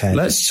Roberts' head.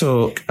 Let's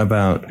talk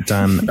about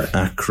Dan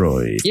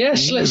Aykroyd.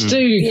 Yes, let's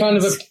do. Kind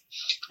of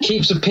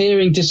keeps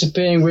appearing,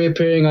 disappearing,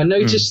 reappearing. I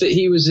noticed that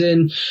he was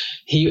in.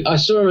 I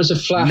saw him as a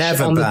flash.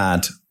 Never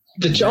bad.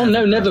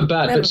 Never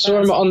bad. But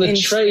saw him on the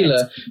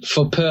trailer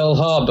for Pearl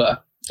Harbor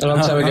a long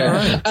time ago,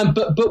 right.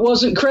 but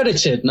wasn't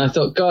credited. And I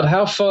thought, God,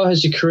 how far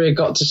has your career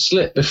got to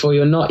slip before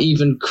you're not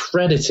even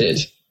credited?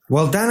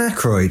 Well, Dan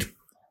Aykroyd.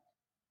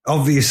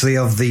 Obviously,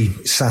 of the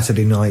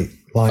Saturday Night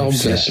Live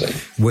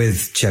set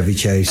with Chevy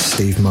Chase,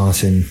 Steve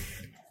Martin,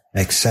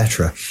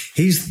 etc.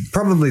 He's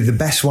probably the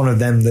best one of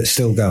them that's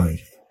still going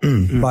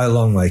by a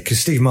long way because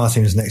Steve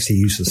Martin is next to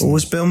useless. Well,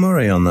 was Bill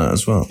Murray on that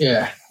as well?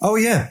 Yeah. Oh,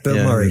 yeah,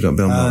 Bill Murray. We've got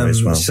Bill Murray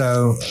as well.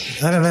 So,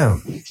 I don't know.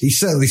 He's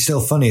certainly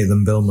still funnier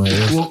than Bill Murray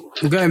is. Well,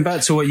 going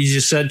back to what you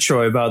just said,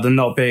 Troy, about the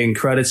not being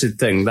credited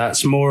thing,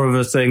 that's more of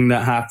a thing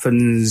that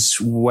happens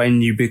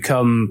when you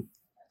become...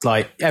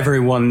 Like,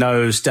 everyone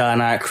knows Dan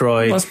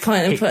Aykroyd. What's the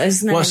point of putting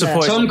his name What's the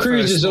point? Tom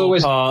Cruise is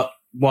always...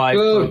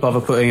 Why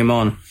bother putting him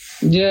on?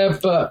 Yeah,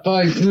 but...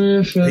 Are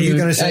you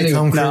going to say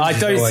Tom Cruise? No, I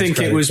don't think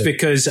it was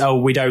because,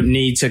 we don't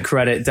need to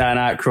credit Dan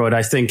Aykroyd.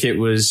 I think it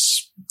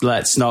was,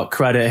 let's not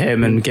credit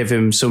him and give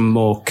him some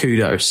more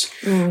kudos.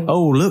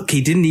 Oh, look,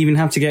 he didn't even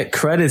have to get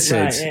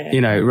credited,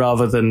 right,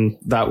 rather than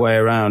that way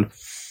around.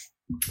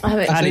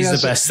 And he's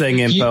the best thing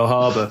in Pearl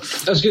Harbor.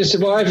 I was going to say,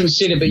 well, I haven't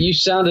seen it, but you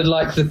sounded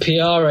like the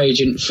PR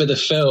agent for the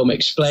film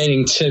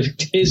explaining to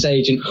his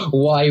agent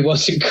why he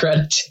wasn't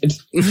credited.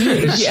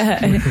 Yeah.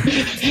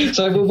 It's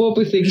like, well, what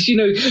we think is,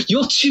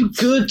 you're too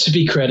good to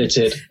be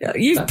credited.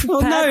 You've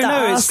prepared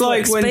it's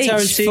like when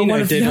Tarantino for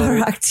one of did your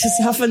actors,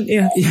 haven't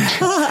you?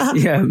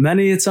 Yeah,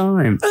 many a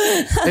time.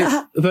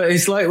 But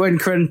it's like when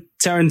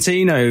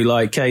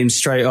Tarantino came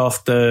straight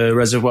off the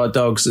Reservoir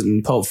Dogs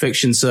and Pulp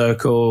Fiction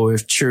circle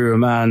with True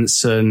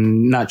Romance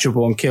and Natural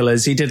Born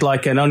Killers. He did an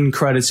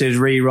uncredited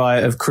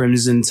rewrite of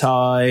Crimson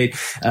Tide,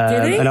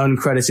 an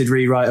uncredited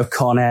rewrite of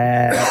Con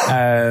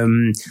Air,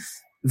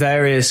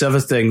 various other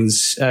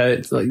things.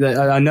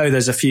 I know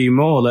there's a few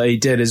more that he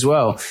did as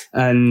well,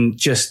 and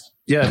just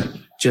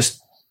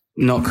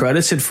not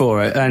credited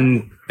for it.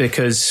 And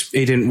because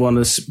he didn't want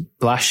to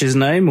splash his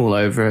name all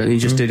over it, he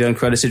just did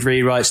uncredited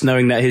rewrites,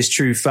 knowing that his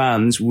true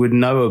fans would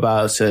know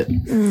about it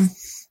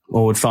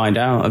or would find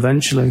out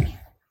eventually.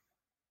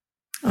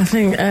 I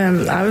think,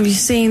 have you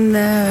seen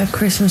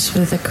Christmas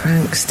with the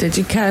Cranks? Did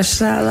you catch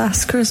that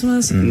last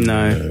Christmas?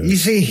 No. You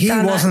see, he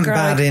wasn't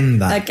bad in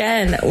that.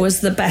 Again, it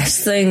was the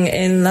best thing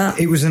in that.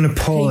 It was an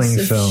appalling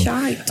film.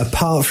 Shite.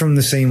 Apart from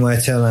the scene where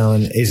Tim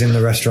Allen is in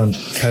the restaurant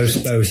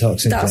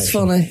post-Botox injection. That's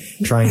funny.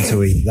 Trying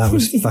to eat. That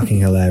was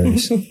fucking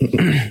hilarious.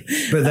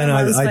 But then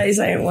Man's face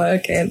ain't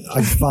working.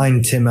 I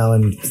find Tim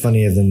Allen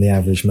funnier than the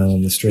average man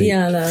on the street.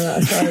 Yeah, no,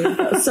 that's right. You've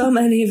got so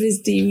many of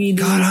his DVDs.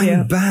 God,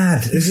 I'm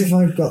bad. As if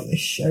I've got this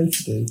show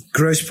to do.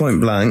 Grosse Point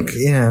Blank.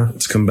 Yeah.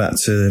 Let's come back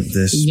to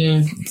this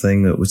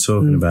thing that we're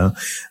talking about.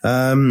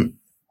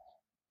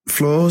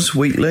 Flaws,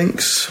 weak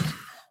links?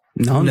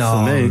 None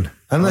for me.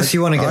 Unless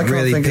you want to get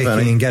really picky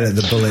and get at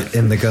the bullet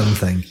in the gun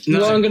thing.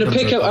 No, I'm going to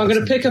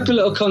pick up a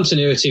little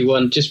continuity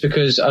one just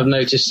because I've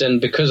noticed, and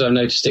because I've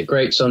noticed it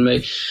grates on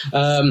me.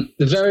 The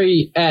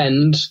very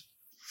end,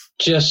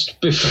 just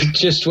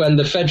when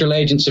the federal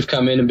agents have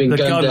come in and been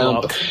gunned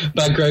down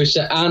by Grosse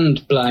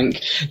and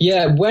Blank.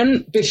 Yeah,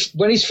 when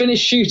he's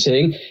finished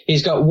shooting,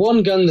 he's got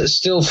one gun that's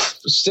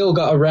still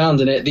got a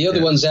round in it. The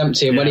other one's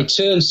empty, and when he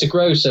turns to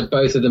Grosse,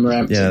 both of them are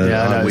empty.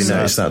 Yeah, we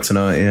noticed that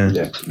tonight.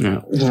 Yeah.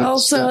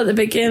 Also, at the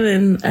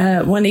beginning,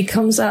 when he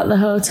comes out of the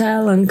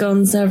hotel and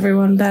guns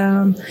everyone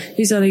down,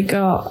 he's only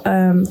got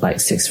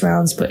 6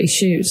 rounds, but he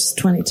shoots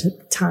 20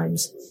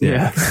 times.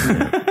 Yeah.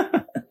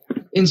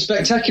 In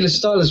spectacular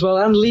style as well,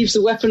 and leaves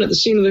the weapon at the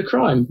scene of the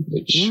crime,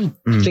 which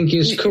I think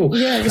is cool.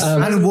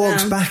 Yeah, and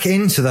walks back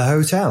into the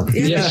hotel.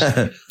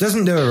 Yeah.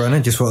 Doesn't do a runner,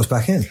 just walks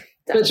back in.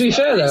 But to be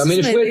fair, though, I mean,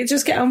 if they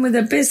just get on with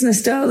their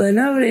business, don't they?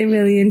 Nobody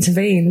really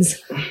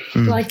intervenes.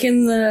 Like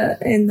in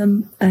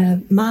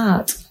the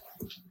mart,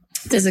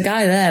 there's a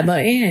guy there,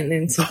 but he ain't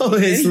intervening. Oh,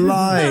 his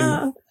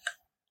line.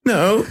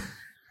 No.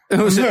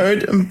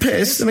 I'm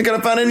pissed and I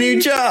gotta find a new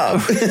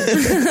job.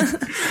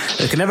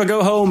 You can never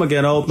go home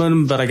again,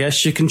 Altman, but I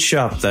guess you can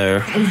shop there.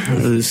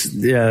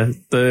 The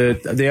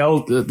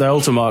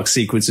Ultimark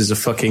sequences are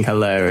fucking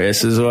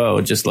hilarious as well.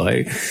 Just what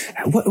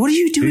are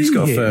you doing? He's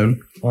got here? a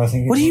phone.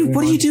 What are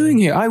you doing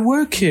here? I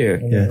work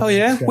here. Yeah. Oh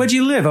yeah? Where do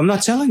you live? I'm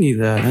not telling you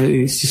that.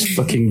 It's just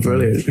fucking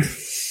brilliant.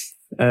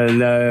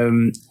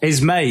 And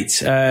his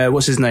mate,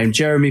 what's his name?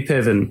 Jeremy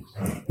Piven.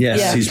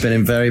 Yes, he's been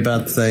in very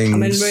bad things.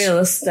 I'm in real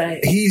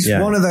estate. He's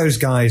one of those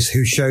guys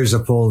who shows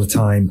up all the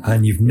time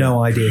and you've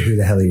no idea who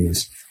the hell he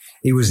is.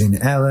 He was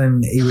in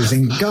Ellen. He was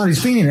in... God,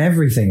 he's been in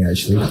everything,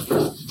 actually.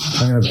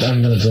 I'm going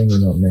to bring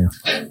him up now.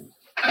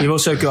 You've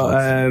also got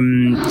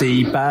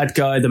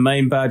the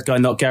main bad guy,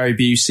 not Gary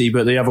Busey,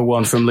 but the other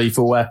one from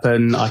Lethal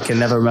Weapon. I can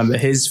never remember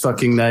his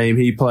fucking name.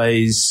 He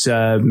plays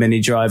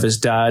Minnie Driver's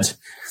dad.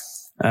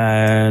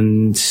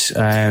 And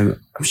I'm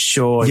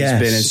sure he's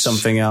been in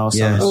something else.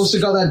 Yes.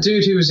 Also got that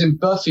dude who was in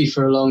Buffy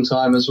for a long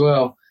time as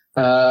well,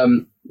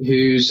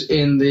 who's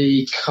in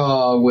the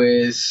car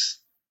with...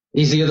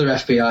 He's the other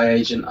FBI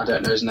agent. I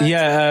don't know his name.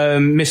 Yeah,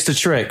 Mr.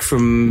 Trick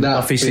from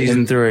Buffy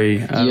Season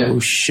 3. Oh,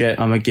 shit,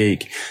 I'm a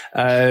geek.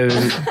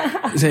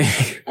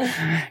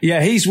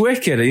 He's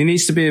wicked. He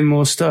needs to be in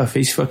more stuff.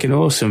 He's fucking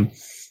awesome.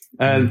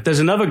 There's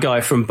another guy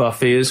from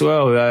Buffy as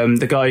well.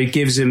 The guy who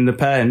gives him the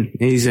pen.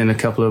 He's in a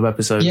couple of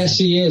episodes. Yes,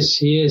 he is.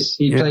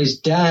 He plays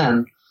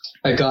Dan,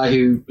 a guy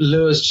who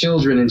lures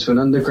children into an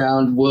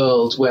underground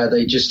world where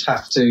they just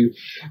have to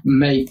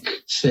make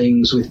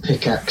things with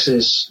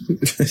pickaxes.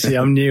 See,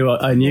 I knew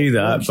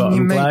that, but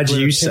I'm glad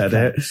you said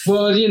it.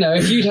 Well,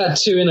 if you'd had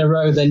 2 in a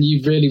row, then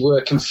you really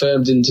were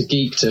confirmed into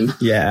geekdom.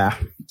 Yeah.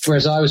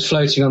 Whereas I was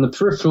floating on the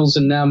peripherals,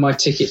 and now my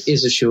ticket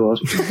is assured.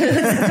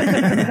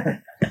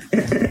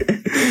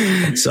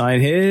 Sign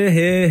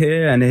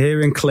here, and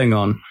here in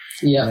Klingon.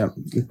 Yeah.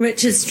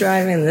 Richard's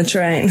driving the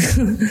train.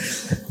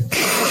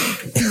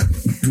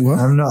 What?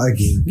 I'm not a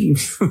geek.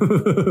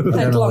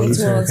 Headlong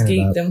towards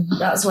geekdom.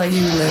 That's where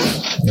you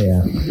live.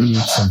 Yeah,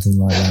 something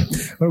like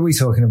that. What are we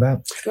talking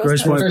about?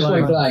 Grosse Point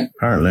Blank.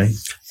 Apparently.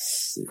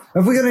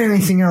 Have we got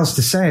anything else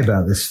to say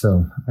about this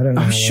film? I don't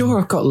know. I'm sure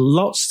I've got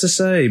lots to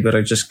say, but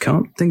I just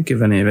can't think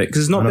of any of it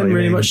because there's not been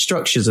really much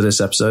structure to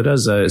this episode,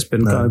 has there? It's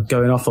been kind of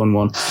going off on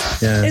one.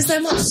 Yeah. Is there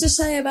much to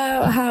say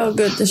about how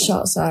good the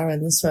shots are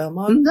in this film?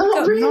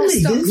 Not really.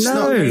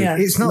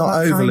 It's not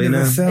that overly, kind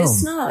of a film.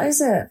 It's not,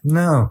 is it?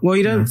 No. Well,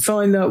 you don't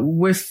find that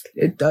with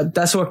it,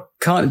 that's what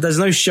there's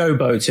no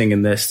showboating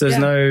in this. There's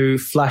no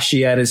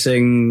flashy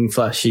editing,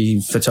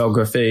 flashy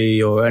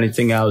photography or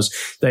anything else.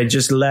 They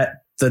just let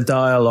the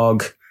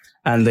dialogue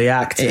and the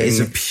acting it is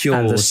a pure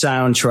and the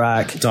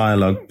soundtrack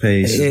dialogue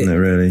piece, isn't it,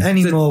 really?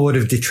 Any more would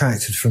have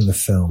detracted from the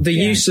film. The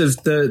use of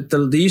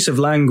the use of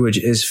language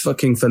is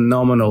fucking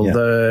phenomenal. Yeah.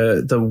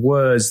 The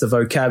words, the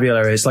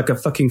vocabulary, it's like a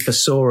fucking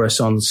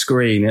thesaurus on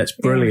screen. It's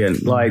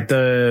brilliant. Like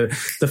the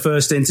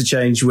first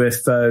interchange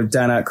with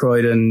Dan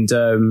Aykroyd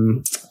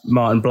and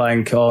Martin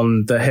Blanc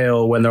on the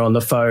hill when they're on the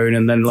phone,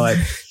 and then like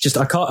just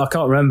I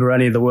can't remember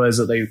any of the words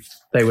that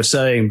they were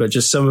saying, but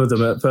just some of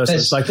them at first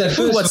it's like,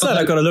 oh, what's that?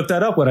 I've got to look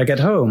that up when I get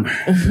home.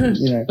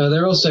 You know.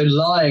 They're also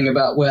lying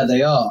about where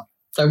they are.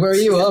 So where are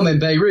you? I'm in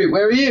Beirut.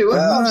 Where are you?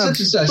 I'm such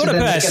and such.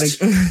 Budapest.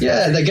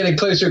 They're getting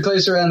closer and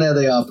closer, and there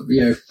they are,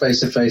 face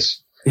to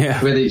face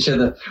with each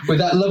other. With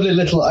that lovely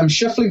little, I'm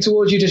shuffling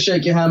towards you to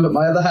shake your hand, but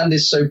my other hand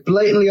is so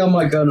blatantly on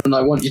my gun, and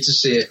I want you to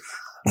see it.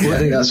 I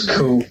think that's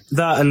cool.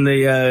 That and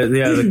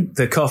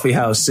the coffee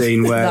house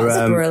scene where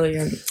That's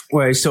brilliant.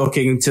 Where he's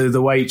talking to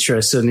the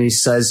waitress and he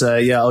says,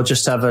 I'll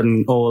just have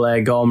an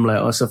all-egg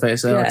omelette or something.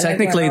 So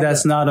technically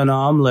that's not an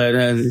omelette.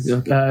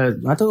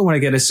 I don't want to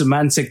get a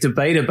semantic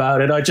debate about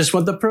it. I just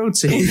want the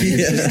protein.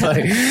 It's just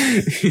like,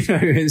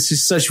 it's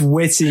just such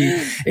witty,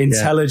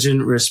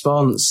 intelligent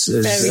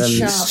responses. Very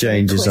sharp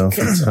exchanges are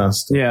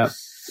fantastic. Yeah.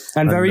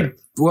 And very,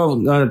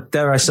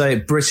 dare I say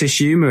it, British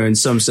humor in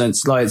some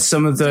sense. Like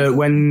some of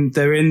when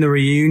they're in the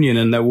reunion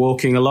and they're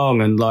walking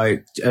along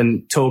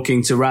and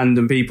talking to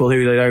random people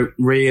who they don't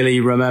really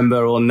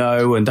remember or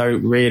know and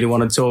don't really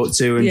want to talk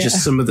to, and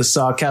just some of the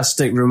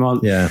sarcastic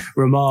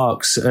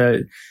remarks.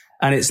 And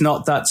it's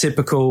not that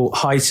typical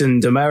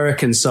heightened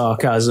American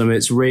sarcasm.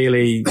 It's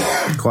really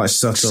quite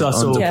subtle,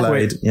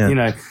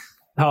 underplayed.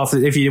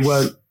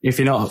 If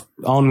you're not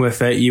on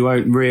with it, you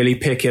won't really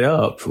pick it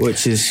up,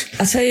 which is...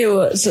 I'll tell you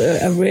what's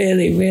a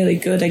really, really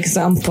good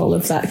example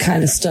of that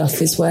kind of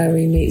stuff is where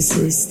he meets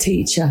his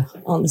teacher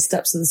on the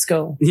steps of the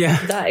school.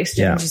 Yeah. That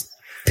exchange is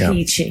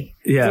peachy.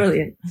 Yeah.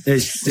 Brilliant.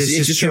 It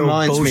just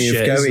reminds me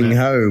of going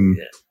home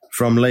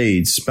from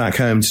Leeds, back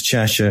home to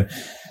Cheshire,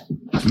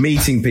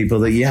 meeting people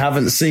that you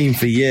haven't seen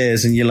for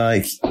years, and you're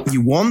like,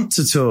 you want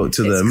to talk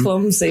to them. It's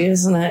clumsy,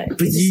 isn't it?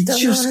 But you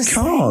just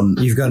can't.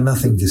 You've got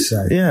nothing to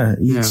say. Yeah,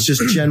 it's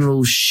just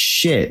general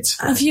shit.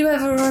 Have you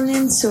ever run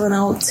into an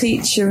old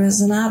teacher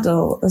as an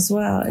adult as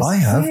well? I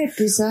have. Very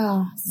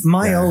bizarre.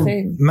 My old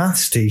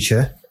maths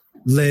teacher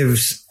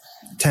lives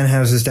 10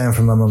 houses down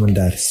from my mum and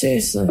dad.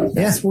 Seriously,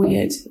 that's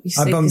weird.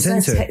 I bumped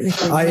into it.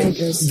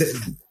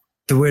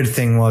 The weird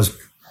thing was,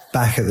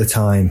 back at the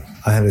time,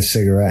 I had a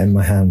cigarette in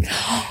my hand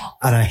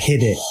and I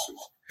hid it.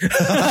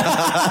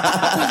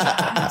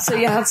 So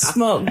you had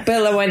smoke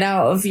billowing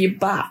out of your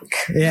back.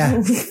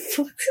 Yeah.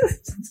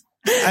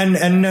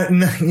 And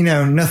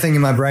nothing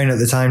in my brain at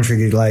the time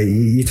triggered, like,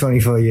 you're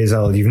 24 years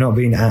old, you've not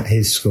been at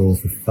his school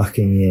for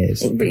fucking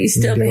years. But you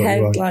still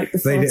behaved like the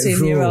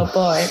 14-year-old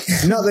boy.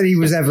 Not that he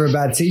was ever a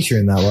bad teacher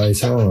in that way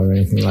at all or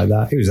anything like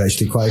that. He was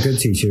actually quite a good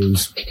teacher. He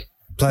was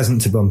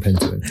pleasant to bump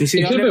into him.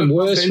 It could have been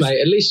worse,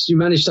 mate. At least you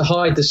managed to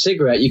hide the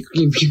cigarette. You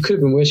could have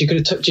been worse. You could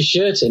have tucked your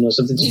shirt in or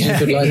something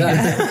stupid like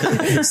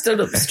that.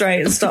 Stood up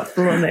straight and stopped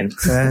running.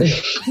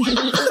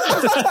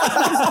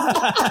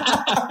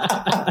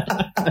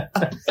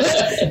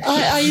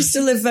 I used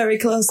to live very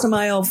close to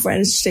my old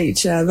French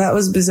teacher. That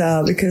was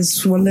bizarre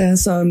because one day I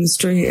saw him in the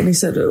street and he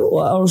said,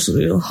 well,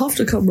 you'll have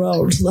to come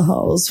round to the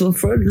house for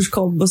French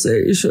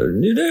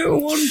conversation. You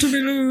don't want to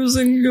be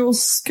losing your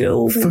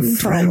skill for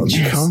French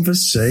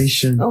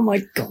conversation. Oh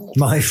my God.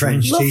 My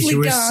French teacher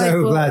was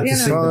so glad to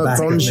see the back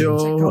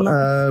Bonjour,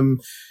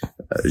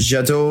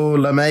 j'adore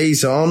la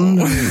maison.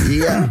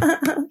 Yeah.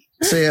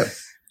 See it.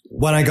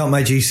 When I got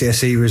my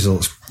GCSE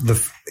results, the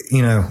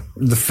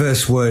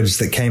first words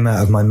that came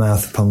out of my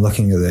mouth upon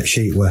looking at that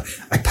sheet were,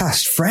 I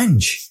passed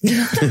French.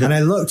 And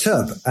I looked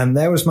up and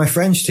there was my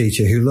French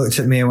teacher who looked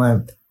at me and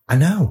went, I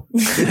know.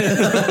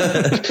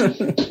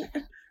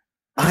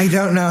 I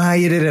don't know how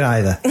you did it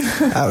either.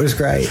 That was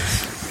great.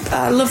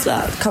 I love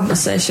that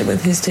conversation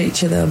with his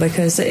teacher, though,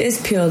 because it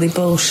is purely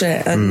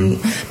bullshit. And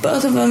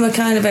both of them are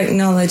kind of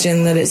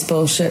acknowledging that it's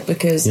bullshit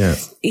because...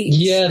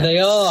 they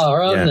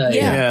are, aren't they?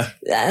 Yeah.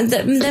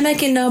 They're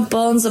making no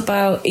bones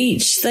about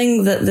each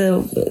thing that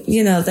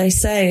they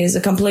say is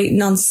a complete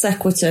non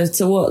sequitur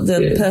to what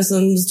the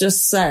person's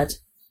just said.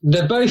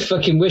 They're both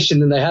fucking wishing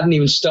that they hadn't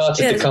even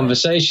started the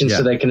conversation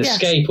so they can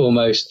escape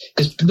almost.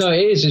 No, it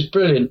is. It's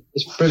brilliant.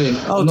 It's brilliant.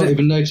 I've not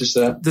even noticed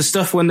that. The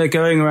stuff when they're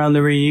going around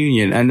the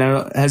reunion, and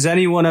has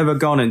anyone ever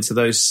gone into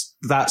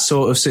that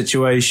sort of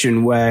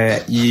situation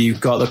where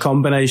you've got the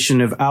combination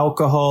of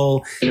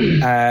alcohol,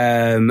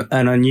 an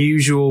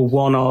unusual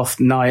one-off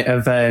night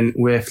event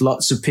with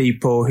lots of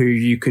people who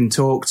you can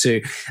talk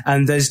to,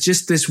 and there's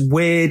just this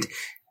weird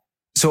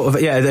sort of,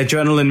 the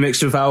adrenaline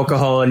mixed with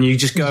alcohol, and you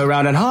just go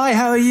around and, hi,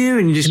 how are you?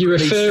 And you're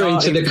referring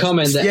to the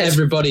comment that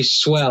everybody's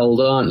swelled,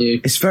 aren't you?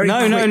 It's very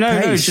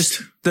no,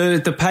 just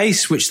the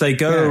pace which they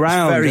go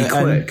around. It's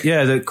very quick.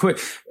 The quick.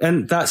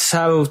 And that's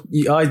how,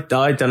 I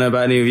don't know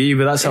about any of you,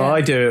 but that's how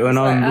I do it when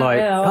I'm hi,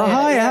 how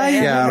are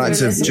you? Yeah, I like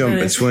to jump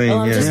between.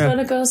 I'm just going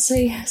to go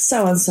see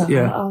so-and-so.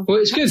 Yeah. Well,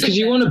 it's good because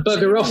you want to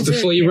bugger off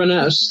before you run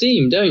out of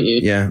steam, don't you?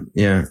 Yeah.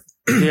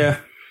 Yeah.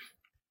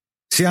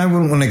 See, I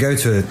wouldn't want to go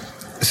to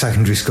a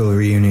secondary school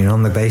reunion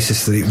on the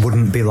basis that it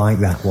wouldn't be like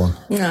that one.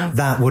 No.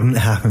 That wouldn't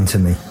happen to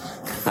me.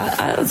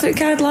 I don't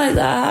think I'd like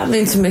that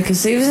happening to me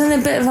because he was in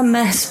a bit of a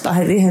mess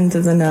by the end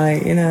of the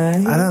night, you know.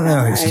 I don't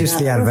know. It's just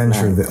the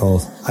adventure of it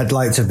all. I'd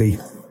like to be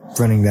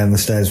running down the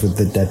stairs with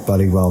the dead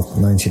body while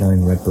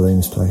 99 red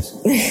balloons plays.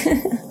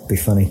 Be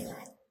funny.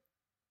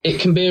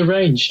 It can be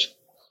arranged.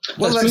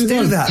 Well, let's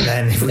do that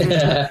then.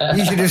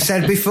 You should have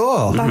said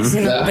before.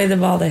 Bouncing up by the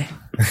body.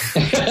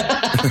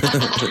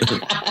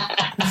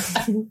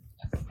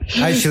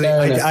 Actually,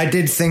 I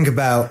did think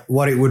about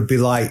what it would be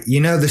like.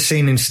 You know the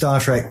scene in Star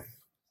Trek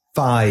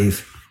 4,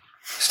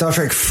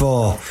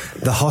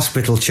 the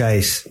hospital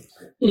chase,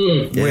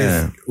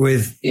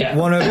 with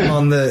one of them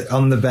on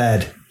the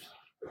bed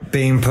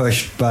being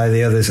pushed by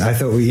the others. I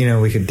thought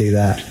we could do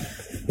that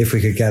if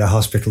we could get a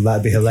hospital.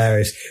 That'd be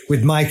hilarious.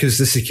 With Mike as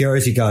the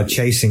security guard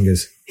chasing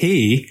us.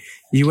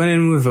 You went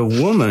in with a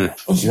woman.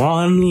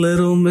 One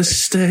little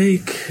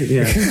mistake.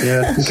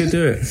 Yeah, we could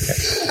do it.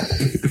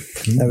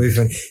 That'd be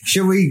fun.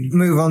 Shall we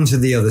move on to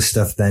the other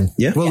stuff then?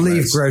 Yeah. We'll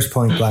leave Grosse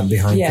Point Blank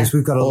behind because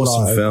we've got a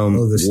lot of film.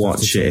 other stuff.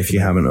 Watch it if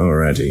you haven't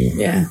already.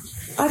 Yeah.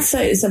 I'd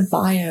say it's a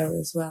bio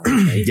as well.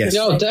 Yes.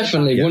 No,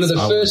 definitely. Yes. One of the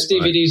first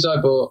DVDs I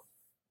bought.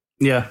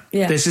 Yeah.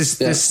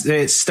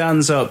 It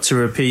stands up to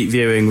repeat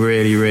viewing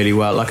really, really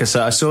well. Like I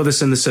said, I saw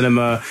this in the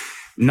cinema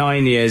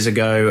 9 years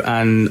ago,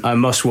 and I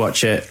must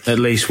watch it at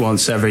least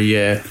once every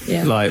year.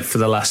 Yeah. Like for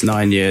the last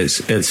 9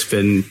 years, it's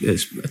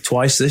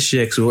twice this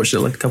year because we watched it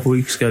like a couple of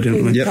weeks ago,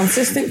 didn't we? Yep.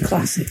 Consistent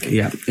classic.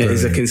 Yeah, it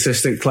is a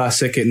consistent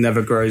classic. It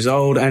never grows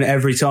old, and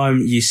every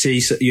time you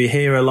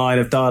hear a line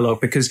of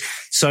dialogue, because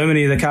so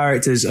many of the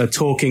characters are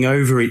talking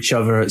over each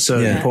other at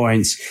certain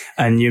points,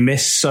 and you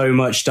miss so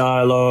much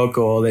dialogue,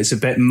 or it's a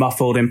bit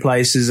muffled in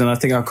places. And I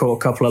think I caught a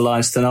couple of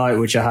lines tonight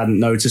which I hadn't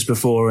noticed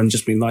before, and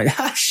just been like,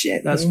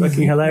 shit, that's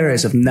fucking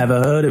hilarious. I've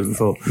never heard it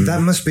before.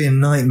 That must be a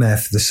nightmare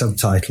for the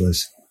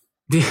subtitlers.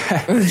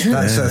 Yeah.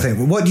 That sort of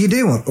thing. What do you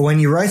do when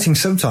you're writing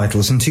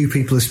subtitles and two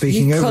people are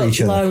speaking over each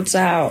other? Loads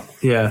out.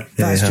 Yeah.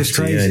 That's just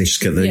crazy. Yeah,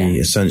 just get the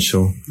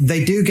essential.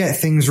 They do get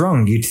things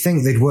wrong. You'd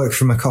think they'd work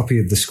from a copy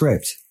of the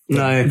script.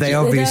 No, they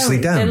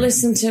obviously don't. They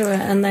listen to it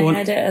and they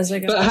edit as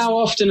they go. But how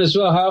often is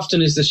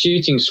the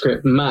shooting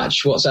script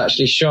match what's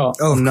actually shot?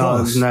 Oh, of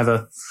course.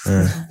 Never.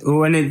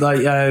 When it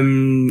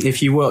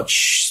if you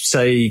watch,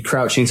 say,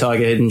 Crouching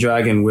Tiger, Hidden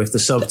Dragon with the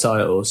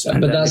subtitles,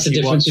 but that's the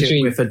difference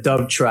between with a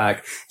dub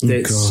track.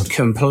 It's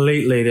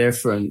completely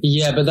different.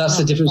 Yeah, but that's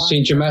the difference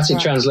between dramatic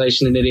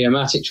translation and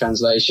idiomatic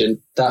translation.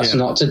 That's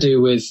not to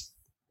do with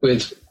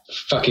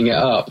fucking it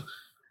up.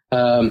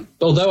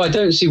 Although I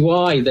don't see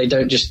why they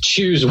don't just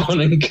choose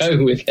one and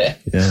go with it.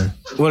 Yeah.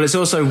 Well, it's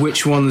also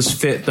which ones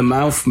fit the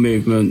mouth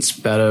movements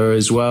better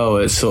as well.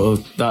 It's sort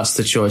of, that's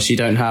the choice. You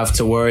don't have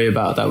to worry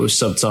about that with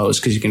subtitles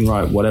because you can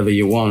write whatever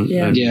you want.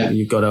 Yeah. And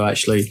you've got to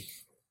actually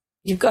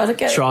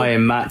try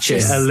and match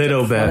it a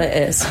little bit. What it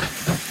is,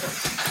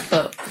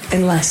 but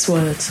in less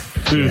words.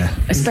 Yeah.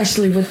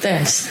 Especially with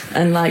this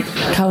and like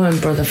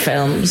Coen Brother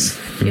films,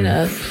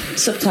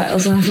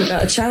 subtitles haven't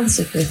got a chance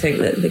if they think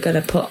that they're going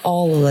to put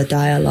all of the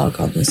dialogue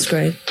on the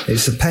screen.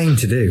 It's a pain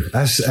to do,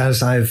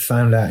 as I've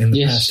found out in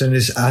the past, and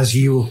as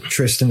you,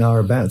 Tristan, are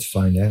about to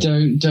find out.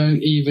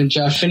 Don't even.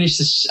 I finished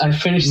the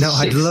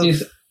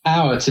 60th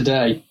hour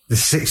today. The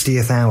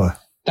 60th hour.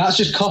 That's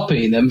just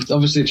copying them.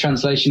 Obviously, the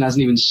translation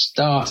hasn't even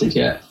started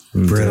yet.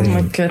 Brilliant. Oh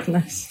my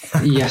goodness.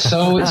 Yes,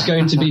 it's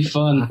going to be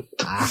fun.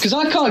 Because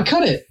I can't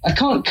cut it. I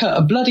can't cut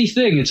a bloody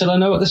thing until I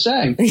know what they're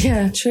saying.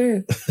 Yeah,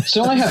 true.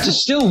 So I have to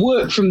still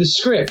work from the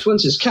script.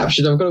 Once it's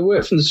captured, I've got to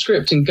work from the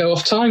script and go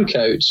off time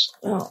codes.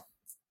 Oh.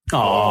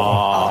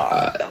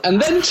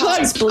 And then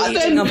type.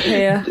 Bleeding up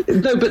here.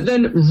 No, but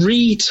then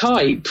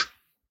retype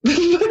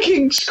the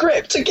fucking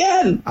script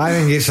again. I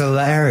think it's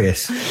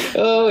hilarious.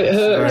 Oh, it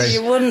hurts. Well,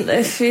 you wouldn't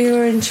if you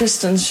were in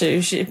Tristan's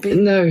shoes. You'd be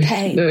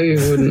pain. No, you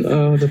wouldn't.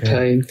 Oh, the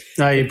pain.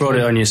 No, you brought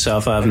it on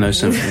yourself. I have no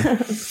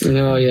sympathy.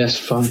 No, yes,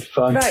 fine.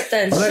 Right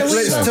then.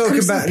 Let's talk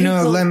about.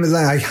 No,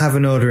 I have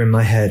an order in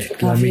my head.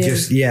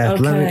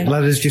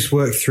 Let us just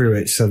work through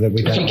it so that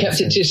we don't. You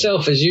kept it to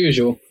yourself as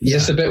usual. Is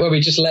this the bit where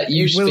we just let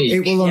you speak?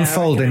 It will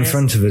unfold in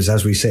front of us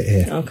as we sit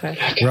here. Okay.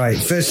 Right.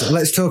 First,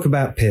 let's talk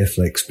about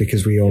Peerflix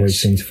because we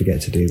always seem to forget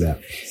to do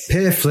that.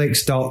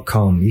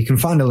 Peerflix.com. You can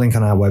find a link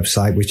on our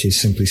website, which is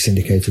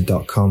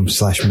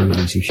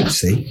simplysyndicated.com/movies you should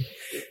see.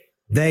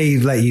 They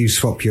let you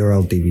swap your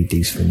old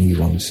DVDs for new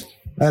ones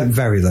at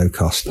very low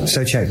cost.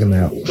 So check them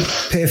out.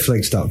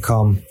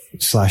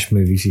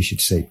 Peerflix.com/movies you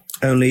should see.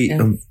 Only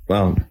in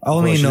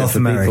North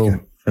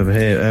America. Over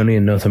here, only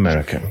in North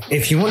America.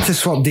 If you want to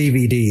swap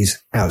DVDs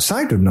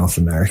outside of North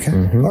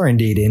America, or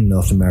indeed in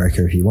North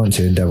America if you want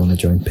to and don't want to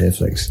join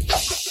Peerflix,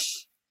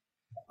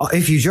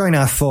 if you join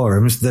our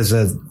forums, there's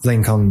a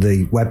link on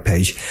the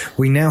webpage.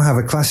 We now have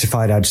a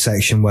classified ad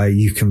section where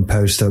you can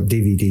post up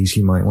DVDs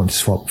you might want to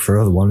swap for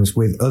other ones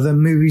with other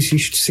movies you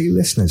should see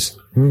listeners.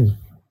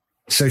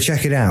 So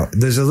check it out.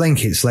 There's a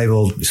link. It's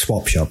labeled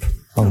Swap Shop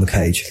on the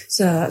page.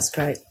 So that's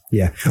great.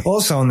 Yeah.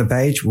 Also on the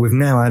page, we've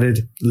now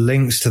added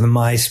links to the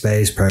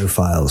MySpace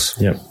profiles.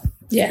 Yep.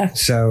 Yeah.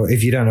 So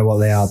if you don't know what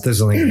they are,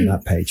 there's a link on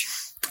that page.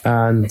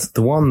 And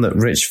the one that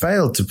Rich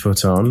failed to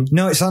put on.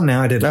 No, it's on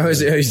now. I did. Oh, is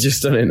it? He's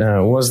just done it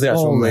now. Was the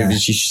actual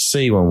movies you should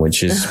see one,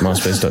 which is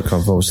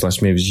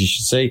myspace.com/movies you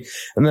should see.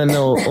 And then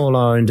all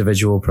our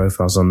individual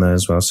profiles on there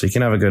as well. So you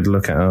can have a good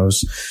look at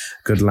us,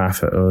 good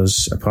laugh at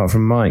us, apart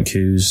from Mike,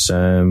 who's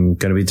going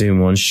to be doing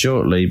one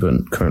shortly,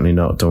 but currently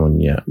not done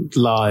one yet.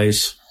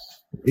 Lies.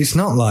 It's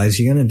not lies.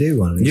 You're going to do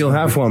one. You'll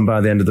have one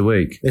by the end of the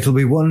week. It'll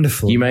be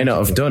wonderful. You may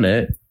not have done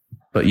it,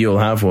 but you'll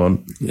have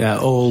one. Yeah,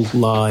 all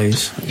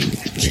lies.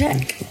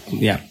 Check.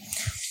 Yeah.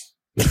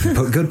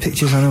 Put good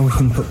pictures on, or we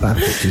can put bad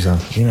pictures on.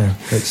 You know,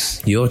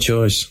 it's your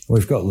choice.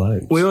 We've got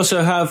loads. We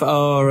also have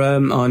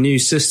our new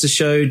sister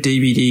show,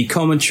 DVD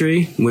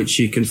Commentary, which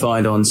you can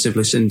find on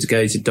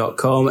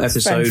simplysyndicated.com.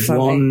 Episode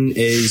 1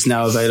 is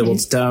now available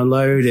to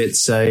download.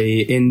 It's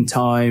a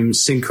in-time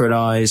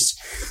synchronized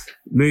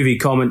movie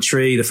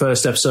commentary. The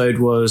first episode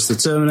was The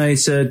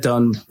Terminator,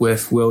 done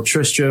with Will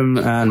Tristram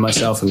and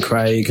myself and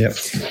Craig. Yep.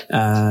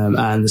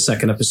 And the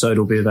second episode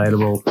will be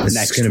available next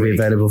week. It's going to be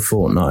available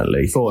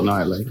fortnitely.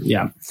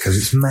 Yeah. Because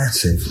it's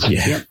massive.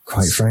 Yeah.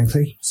 Quite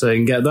frankly. So you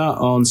can get that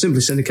on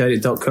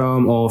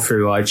simplysyndicated.com or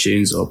through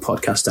iTunes or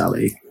Podcast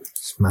Alley.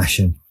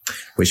 Smashing.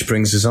 Which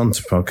brings us on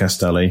to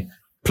Podcast Alley.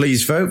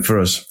 Please vote for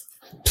us.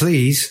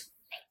 Please.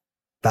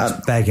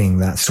 That's begging.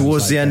 That's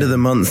towards the end of the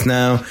month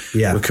now.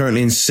 Yeah. We're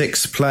currently in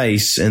 6th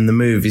place in the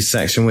movies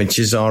section, which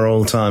is our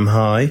all-time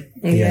high.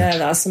 Yeah,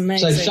 that's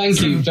amazing. So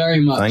thank you very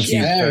much. Thank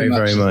you very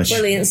much.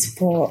 Brilliant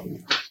support.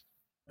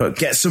 But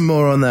get some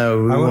more on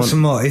there. I want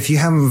some more. If you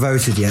haven't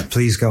voted yet,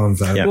 please go and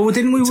vote. Yeah. Well,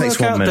 didn't we Takes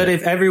work 1 out minute. that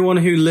if everyone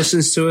who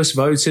listens to us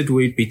voted,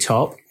 we'd be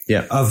top?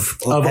 Yeah. Of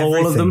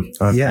all of them?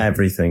 Of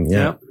everything,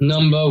 yeah.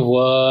 Number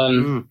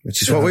 1.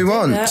 Which is what we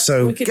want. Yeah,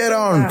 so we could get do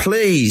on, that.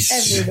 please.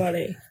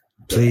 Everybody.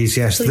 Please,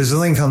 yes. Please. There's a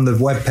link on the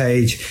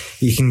webpage.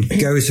 You can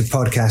go to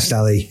Podcast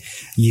Alley.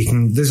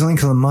 There's a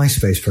link on the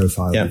MySpace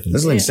profile. Yeah,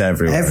 there's links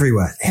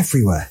everywhere.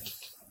 Everywhere.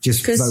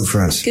 Just vote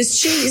for us. Because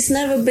cheats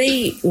never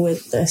beat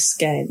with this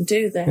game,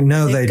 do they?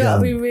 No, they They've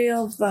got don't. to be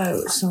real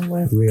votes, and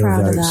we're Real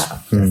proud votes. of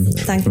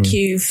that. Thank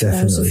you for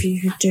those of you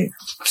who do.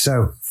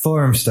 So,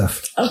 forum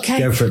stuff. Okay.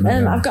 Go for it,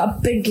 I've got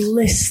a big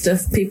list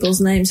of people's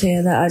names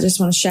here that I just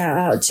want to shout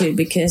out to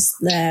because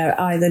they're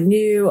either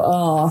new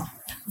or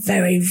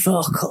very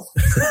vocal.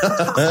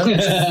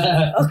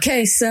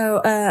 Okay,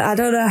 so I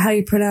don't know how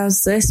you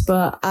pronounce this,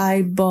 but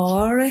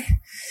Ibori.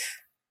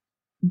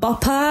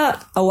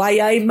 Bopart,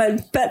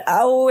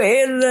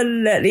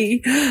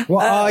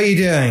 What are you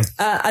doing?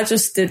 I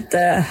just did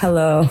the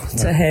hello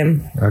to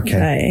him. Okay.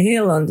 Right,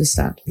 he'll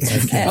understand.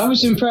 I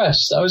was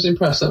impressed. That was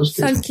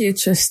good. Thank you,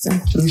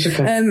 Tristan. It's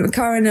okay.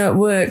 Corinne at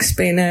work's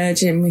been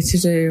urging me to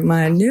do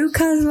my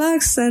Newcastle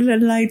accent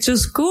and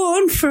just go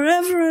on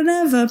forever and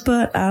ever,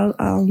 but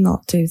I'll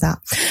not do that.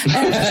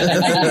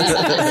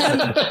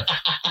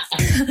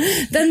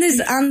 Then there's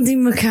Andy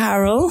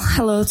McCarroll.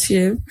 Hello to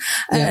you.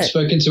 I've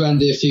spoken to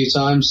Andy a few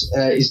times.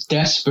 He's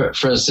desperate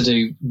for us to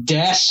do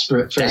V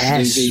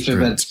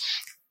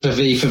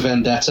for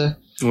Vendetta.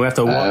 We have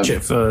to watch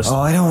it first. Oh,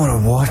 I don't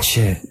want to watch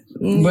it.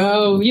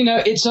 Well,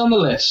 it's on the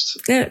list.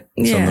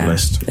 It's on the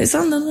list. It's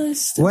on the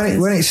list.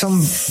 When it's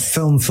on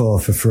Film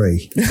 4 for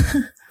free,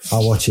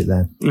 I'll watch it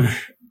then.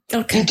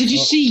 Okay. Did you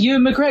see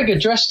Ewan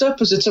McGregor dressed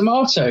up as a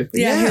tomato?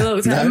 Yeah, he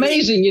looked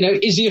amazing. You know,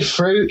 is he a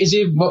fruit? Is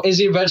he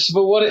a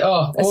vegetable?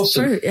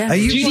 Awesome. Fruit, yeah.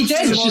 Judi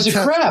Dench is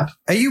a crab.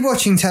 Are you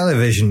watching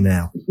television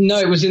now? No,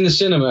 it was in the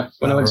cinema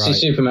when I went to see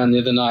Superman the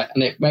other night,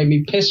 and it made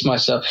me piss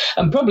myself.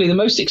 And probably the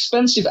most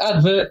expensive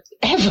advert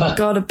ever.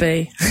 Gotta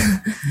be.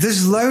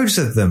 There's loads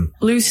of them.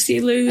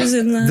 Lucy Lou's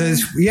in there.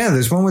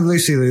 There's one with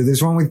Lucy Liu.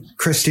 There's one with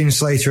Christine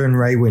Slater and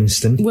Ray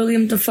Winston.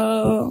 William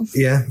Dafoe.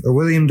 Yeah,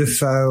 William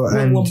Dafoe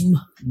and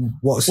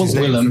what's his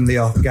name from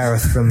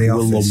Gareth from The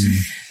Office.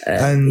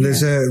 And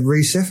there's a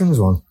Rhys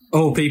Ifans one.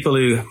 All people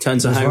who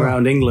tend to hang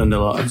around England a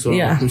lot as well.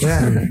 Yeah.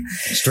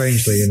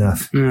 Strangely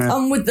enough. Yeah.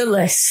 On with the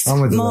list. On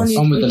with the list.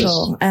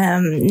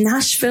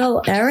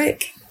 Nashville,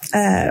 Eric.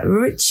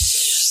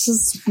 Rich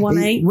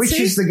 180. Which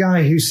is the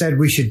guy who said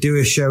we should do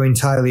a show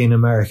entirely in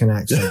American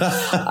accent?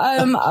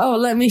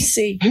 Let me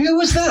see. Who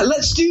was that?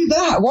 Let's do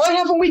that. Why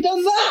haven't we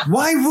done that?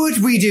 Why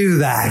would we do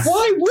that?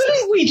 Why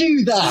wouldn't we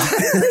do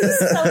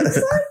that? I'm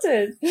so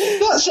excited.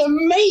 That's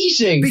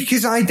amazing.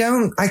 Because I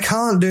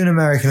can't do an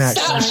American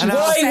accent. That's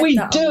why we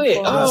do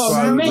it. That's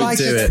why we like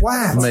do a it.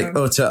 twat. Make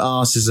utter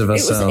arses of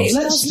ourselves.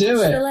 Let's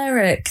do it.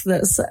 Eric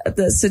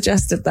that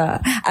suggested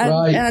that.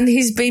 And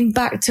he's been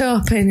backed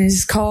up in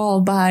his call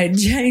by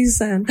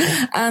Jason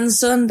and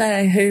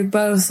Sunday, who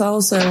both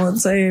also want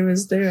to hear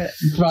us do it.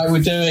 Right,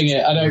 we're doing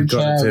it. I don't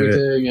care. We're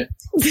doing it.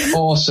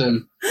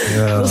 Awesome.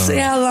 We'll see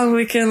how long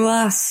we can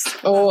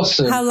last.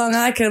 Awesome. How long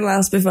I can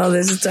last before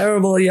this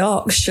terrible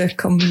Yorkshire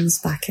comes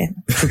back in.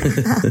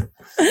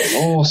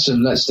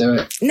 Awesome. Let's do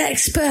it.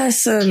 Next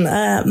person,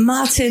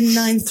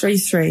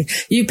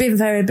 Martin933. You've been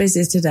very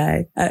busy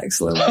today.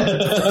 Excellent.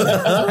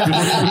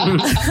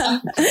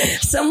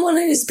 Someone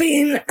who's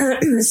been,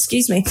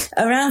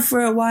 around for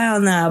a while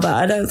now, but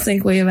I don't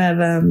think we've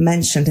ever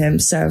mentioned him.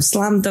 So,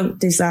 Slam Dunk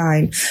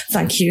Design,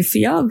 thank you for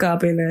your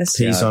gobbiness.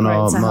 He's on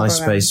our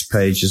MySpace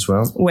page as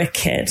well.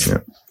 Wicked. Yeah.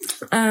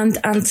 And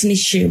Anthony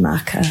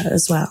Schumacher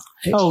as well.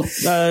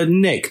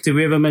 Nick. Did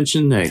we ever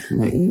mention Nick?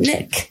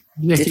 Nick,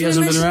 he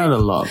hasn't been around a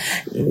lot.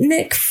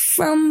 Nick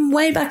from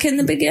way back in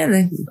the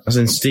beginning. As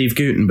in Steve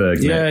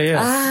Gutenberg. Yeah.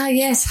 Ah,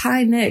 yes.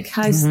 Hi, Nick.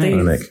 Hi, Steve.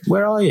 Hi, Nick.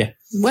 Where are you?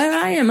 Where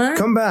are you, man?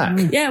 Come back.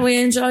 Yeah, we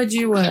enjoyed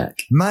your work.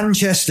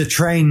 Manchester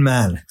Train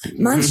Man.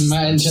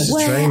 Manchester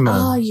Where Train Man.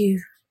 are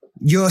you?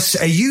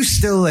 Are you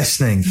still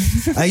listening?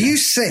 Are you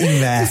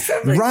sitting there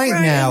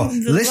right now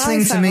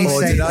listening to me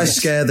Or say... did I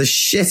scare the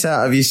shit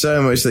out of you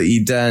so much that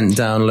you didn't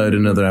download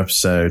another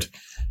episode?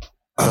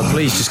 Well,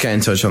 please just get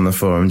in touch on the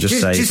forum. Just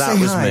say, that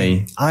was hi.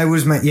 me. I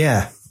was me.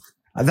 Yeah.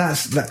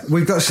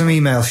 We've got some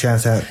email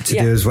shout out to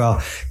do as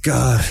well.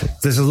 God,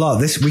 there's a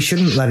lot. We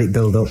shouldn't let it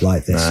build up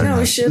like this. No,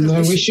 we shouldn't. No,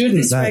 we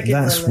shouldn't.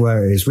 That's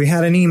where it is. We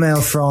had an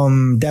email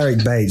from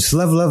Derek Bates.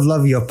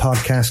 Love your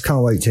podcast.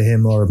 Can't wait to hear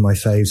more of my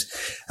faves.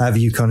 Have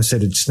you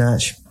considered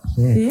Snatch?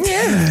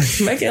 Yeah.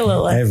 Make it a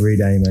little every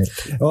day, mate.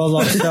 Oh,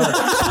 lots of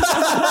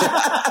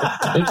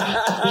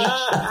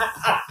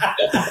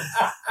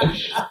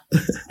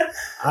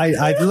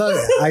I'd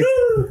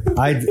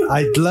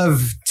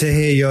love to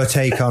hear your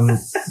take on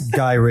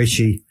Guy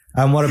Ritchie.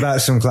 And what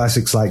about some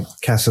classics like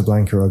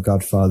Casablanca or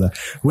Godfather?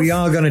 We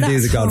are going to do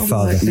The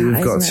Godfather.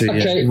 We've got to.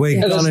 Okay.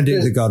 We're going to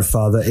do The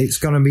Godfather. It's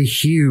going to be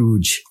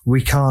huge.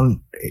 We can't.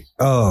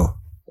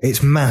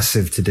 It's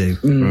massive to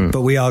do,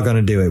 but we are going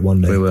to do it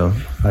one day. We will,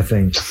 I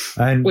think.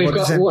 And we've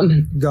got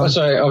one.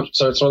 Sorry.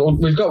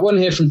 We've got one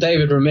here from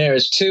David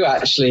Ramirez. Two,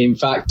 actually. In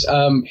fact,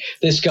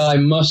 this guy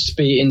must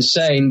be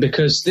insane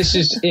because this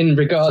is in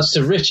regards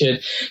to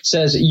Richard.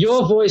 Says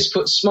your voice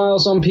puts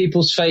smiles on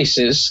people's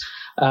faces.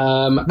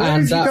 Where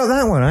have you got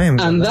that one? I am.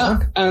 And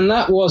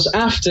that was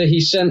after he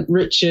sent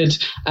Richard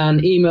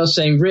an email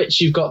saying, "Rich,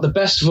 you've got the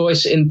best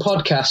voice in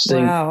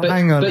podcasting." Wow.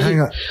 Hang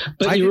on.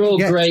 But you're all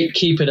great.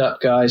 Keep it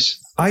up, guys.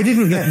 I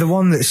didn't get the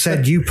one that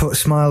said you put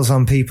smiles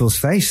on people's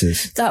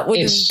faces. That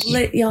would have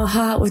lit your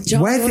heart with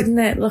joy, wouldn't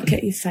it? Look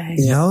at your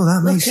face. No,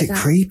 that makes it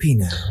creepy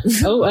now.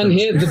 Oh, and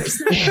here it's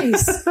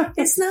nice.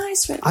 It's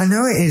nice, Rich. I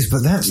know it is,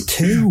 but that's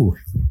two.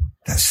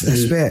 That's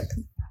a bit.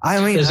 I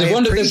mean, there's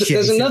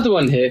another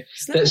one here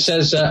that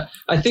says, I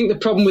think the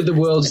problem with the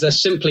world is there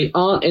simply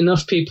aren't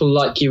enough people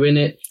like you in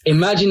it.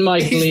 Imagine my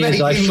glee as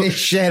I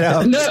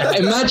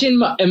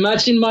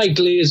imagine my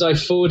glee as I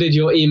forwarded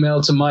your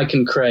email to Mike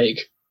and Craig.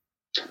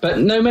 But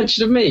no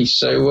mention of me,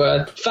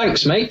 so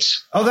thanks, mate.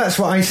 Oh, that's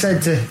what I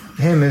said to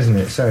him, isn't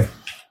it? So.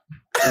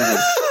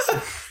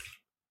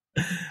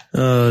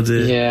 Oh,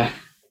 dear.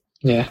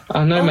 Yeah.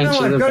 I know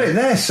mention of I've got it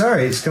there.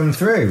 Sorry, it's come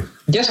through.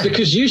 Yes,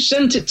 because you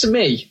sent it to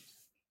me.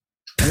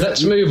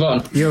 Let's move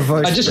on. Your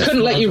voice. I just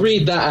couldn't let you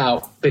read that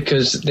out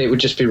because it would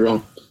just be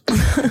wrong.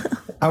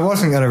 I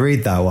wasn't going to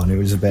read that one. It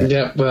was a bit.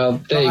 Yeah,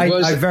 well,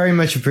 I very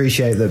much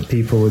appreciate that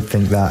people would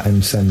think that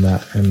and send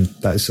that and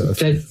that sort of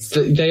thing.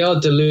 They are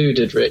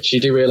deluded, Rich.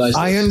 You do realise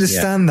I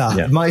understand that.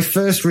 Yeah. My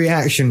first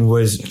reaction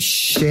was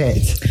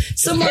shit.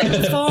 Someone on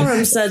the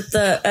forum said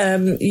that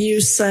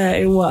you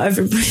say what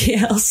everybody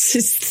else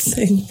is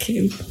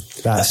thinking.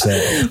 That's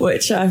it.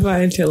 Which I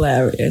find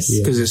hilarious.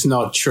 Because it's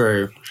not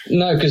true.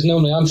 No, because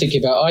normally I'm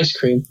thinking about ice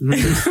cream.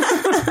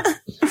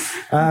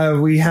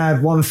 We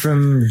had one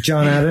from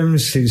John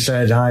Adams who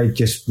said, "I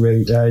just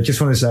want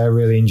to say I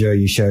really enjoy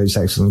your show. It's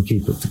excellent.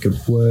 Keep up the good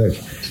work."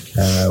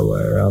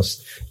 Where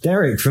else?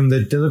 Derek from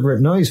the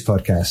Deliberate Noise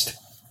podcast.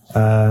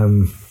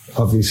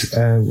 Obviously,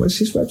 what's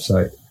his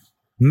website?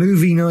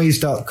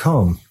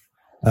 Movienoise.com.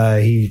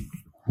 He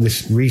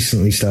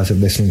recently started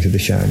listening to the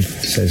show and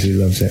says he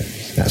loves it.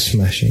 That's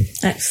smashing.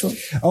 Excellent.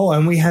 Oh,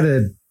 and we had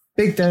a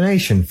big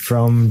donation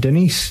from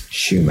Denise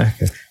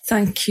Schumacher.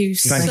 Thank you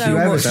so you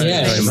much. ever so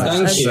Yes, much.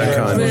 thank you.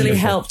 So Really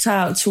helped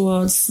out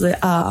towards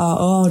our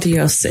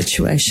audio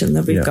situation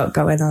that we've got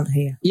going on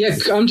here. Yeah,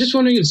 I'm just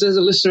wondering if there's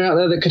a listener out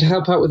there that could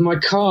help out with my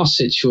car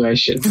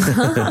situation.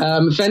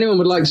 If anyone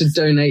would like to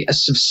donate a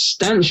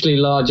substantially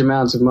large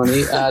amount of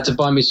money to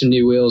buy me some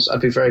new wheels,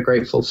 I'd be very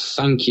grateful.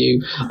 Thank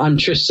you. I'm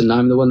Tristan.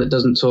 I'm the one that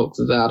doesn't talk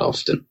that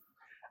often.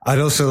 I'd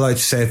also like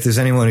to say if there's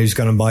anyone who's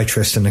going to buy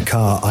Tristan a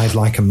car, I'd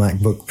like a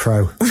MacBook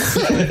Pro.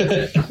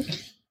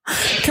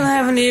 Can I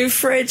have a new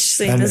fridge,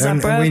 seeing as I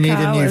broke we need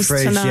a new ours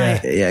fridge,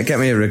 tonight? Yeah, get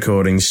me a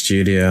recording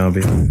studio. I'll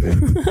be happy.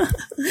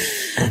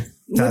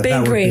 We're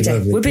being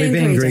greedy. We're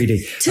being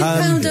greedy.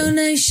 £2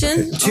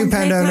 donation.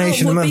 £2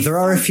 donation a month. There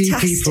are a few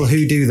people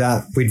who do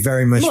that. We'd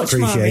very much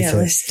appreciate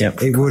it.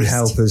 Yep. It would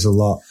help us a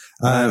lot.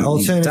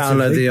 Alternatively,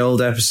 download the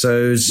old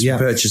episodes,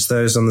 purchase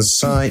those on the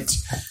site.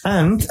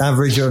 And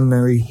Average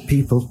Ordinary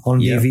People on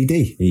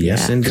DVD.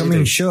 Yes, indeed.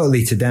 Coming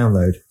shortly to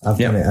download. I've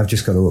done it. I've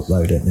just got to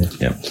upload it now.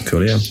 Yep,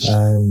 cool, yeah.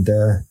 And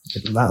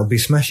that'll be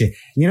smashing.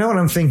 You know what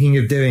I'm thinking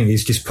of doing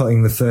is just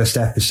putting the first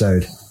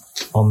episode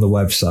on the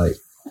website.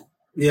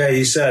 Yeah,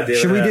 you said.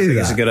 Should we do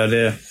that? It's a good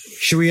idea.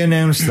 Should we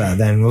announce that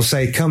then? We'll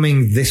say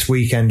coming this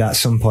weekend at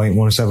some point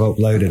once I've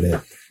uploaded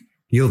it.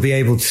 You'll be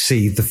able to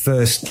see the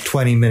first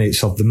 20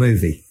 minutes of the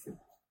movie.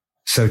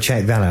 So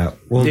check that out.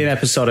 In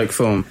episodic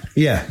form.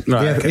 Yeah.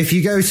 Right, yeah. okay. If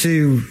you go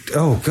to,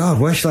 oh God,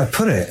 where should I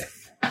put it?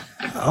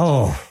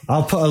 Oh,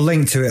 I'll put a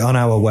link to it on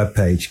our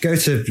webpage. Go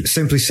to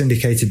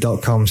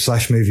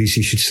simplysyndicated.com/movies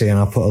you should see, and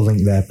I'll put a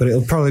link there. But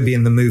it'll probably be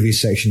in the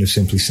movies section of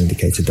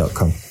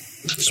simplysyndicated.com.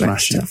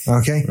 Smashing.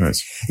 Okay. Right.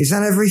 Is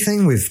that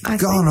everything we've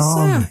gone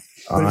on?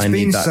 But I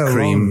need that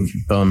cream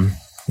bun.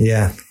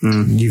 Yeah.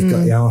 You've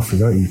got, I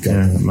forgot you've got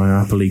that. My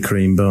appley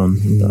cream bun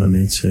that I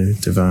need to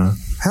devour.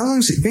 How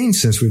long's it been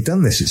since we've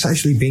done this? It's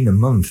actually been a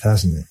month,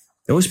 hasn't it?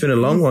 It's been a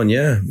long one,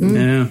 yeah.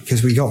 Yeah.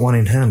 Because we got one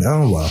in hand.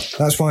 Oh, well.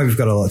 That's why we've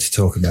got a lot to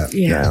talk about.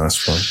 Yeah. That's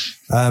fine.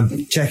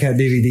 Check out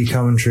DVD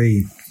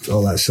commentary,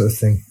 all that sort of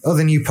thing.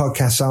 Other new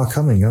podcasts are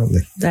coming, aren't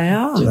they? They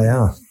are. They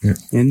are.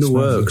 In the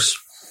works.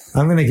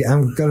 I'm going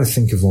to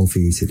think of one for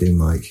you to do,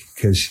 Mike,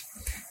 because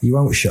you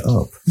won't shut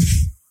up.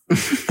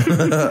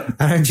 And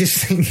I'm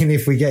just thinking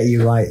if we get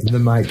you like the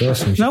Mike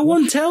Dawson show. No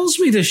one tells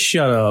me to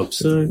shut up.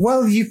 So.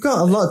 Well, you've got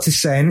a lot to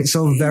say and it's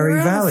all very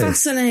You're valid.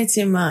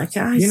 Fascinating, Mike.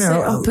 I sit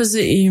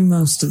opposite you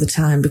most of the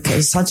time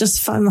because I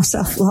just find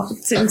myself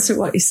locked into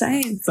what you're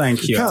saying.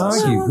 Thank you. Can't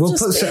argue.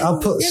 I'll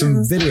put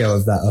some video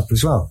of that up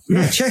as well.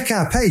 Yeah, check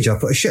our page. I'll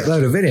put a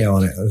shitload of video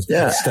on it.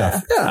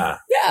 Stuff. Yeah.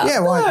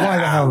 Why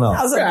the hell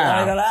not?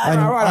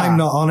 I'm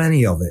not on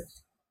any of it.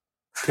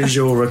 Because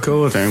you're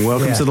recording.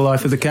 Welcome to the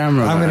life of the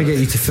camera. I'm going to get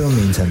you to film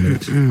me in 10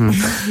 minutes.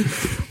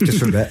 Just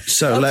for a bit.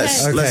 So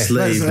let's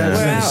leave now.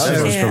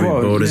 Everyone's here.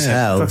 probably bored as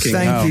hell.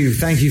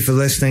 Thank you for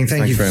listening.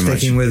 Thank you for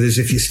sticking with us.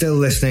 If you're still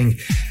listening,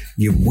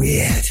 you're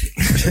weird.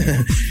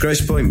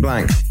 Grosse Point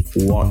Blank.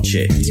 Watch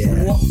it.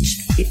 Yeah. Watch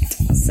it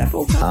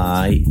several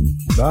times.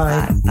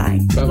 Bye. Bye. Bye.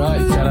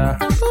 Bye-bye. Ta-da.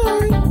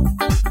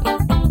 Bye.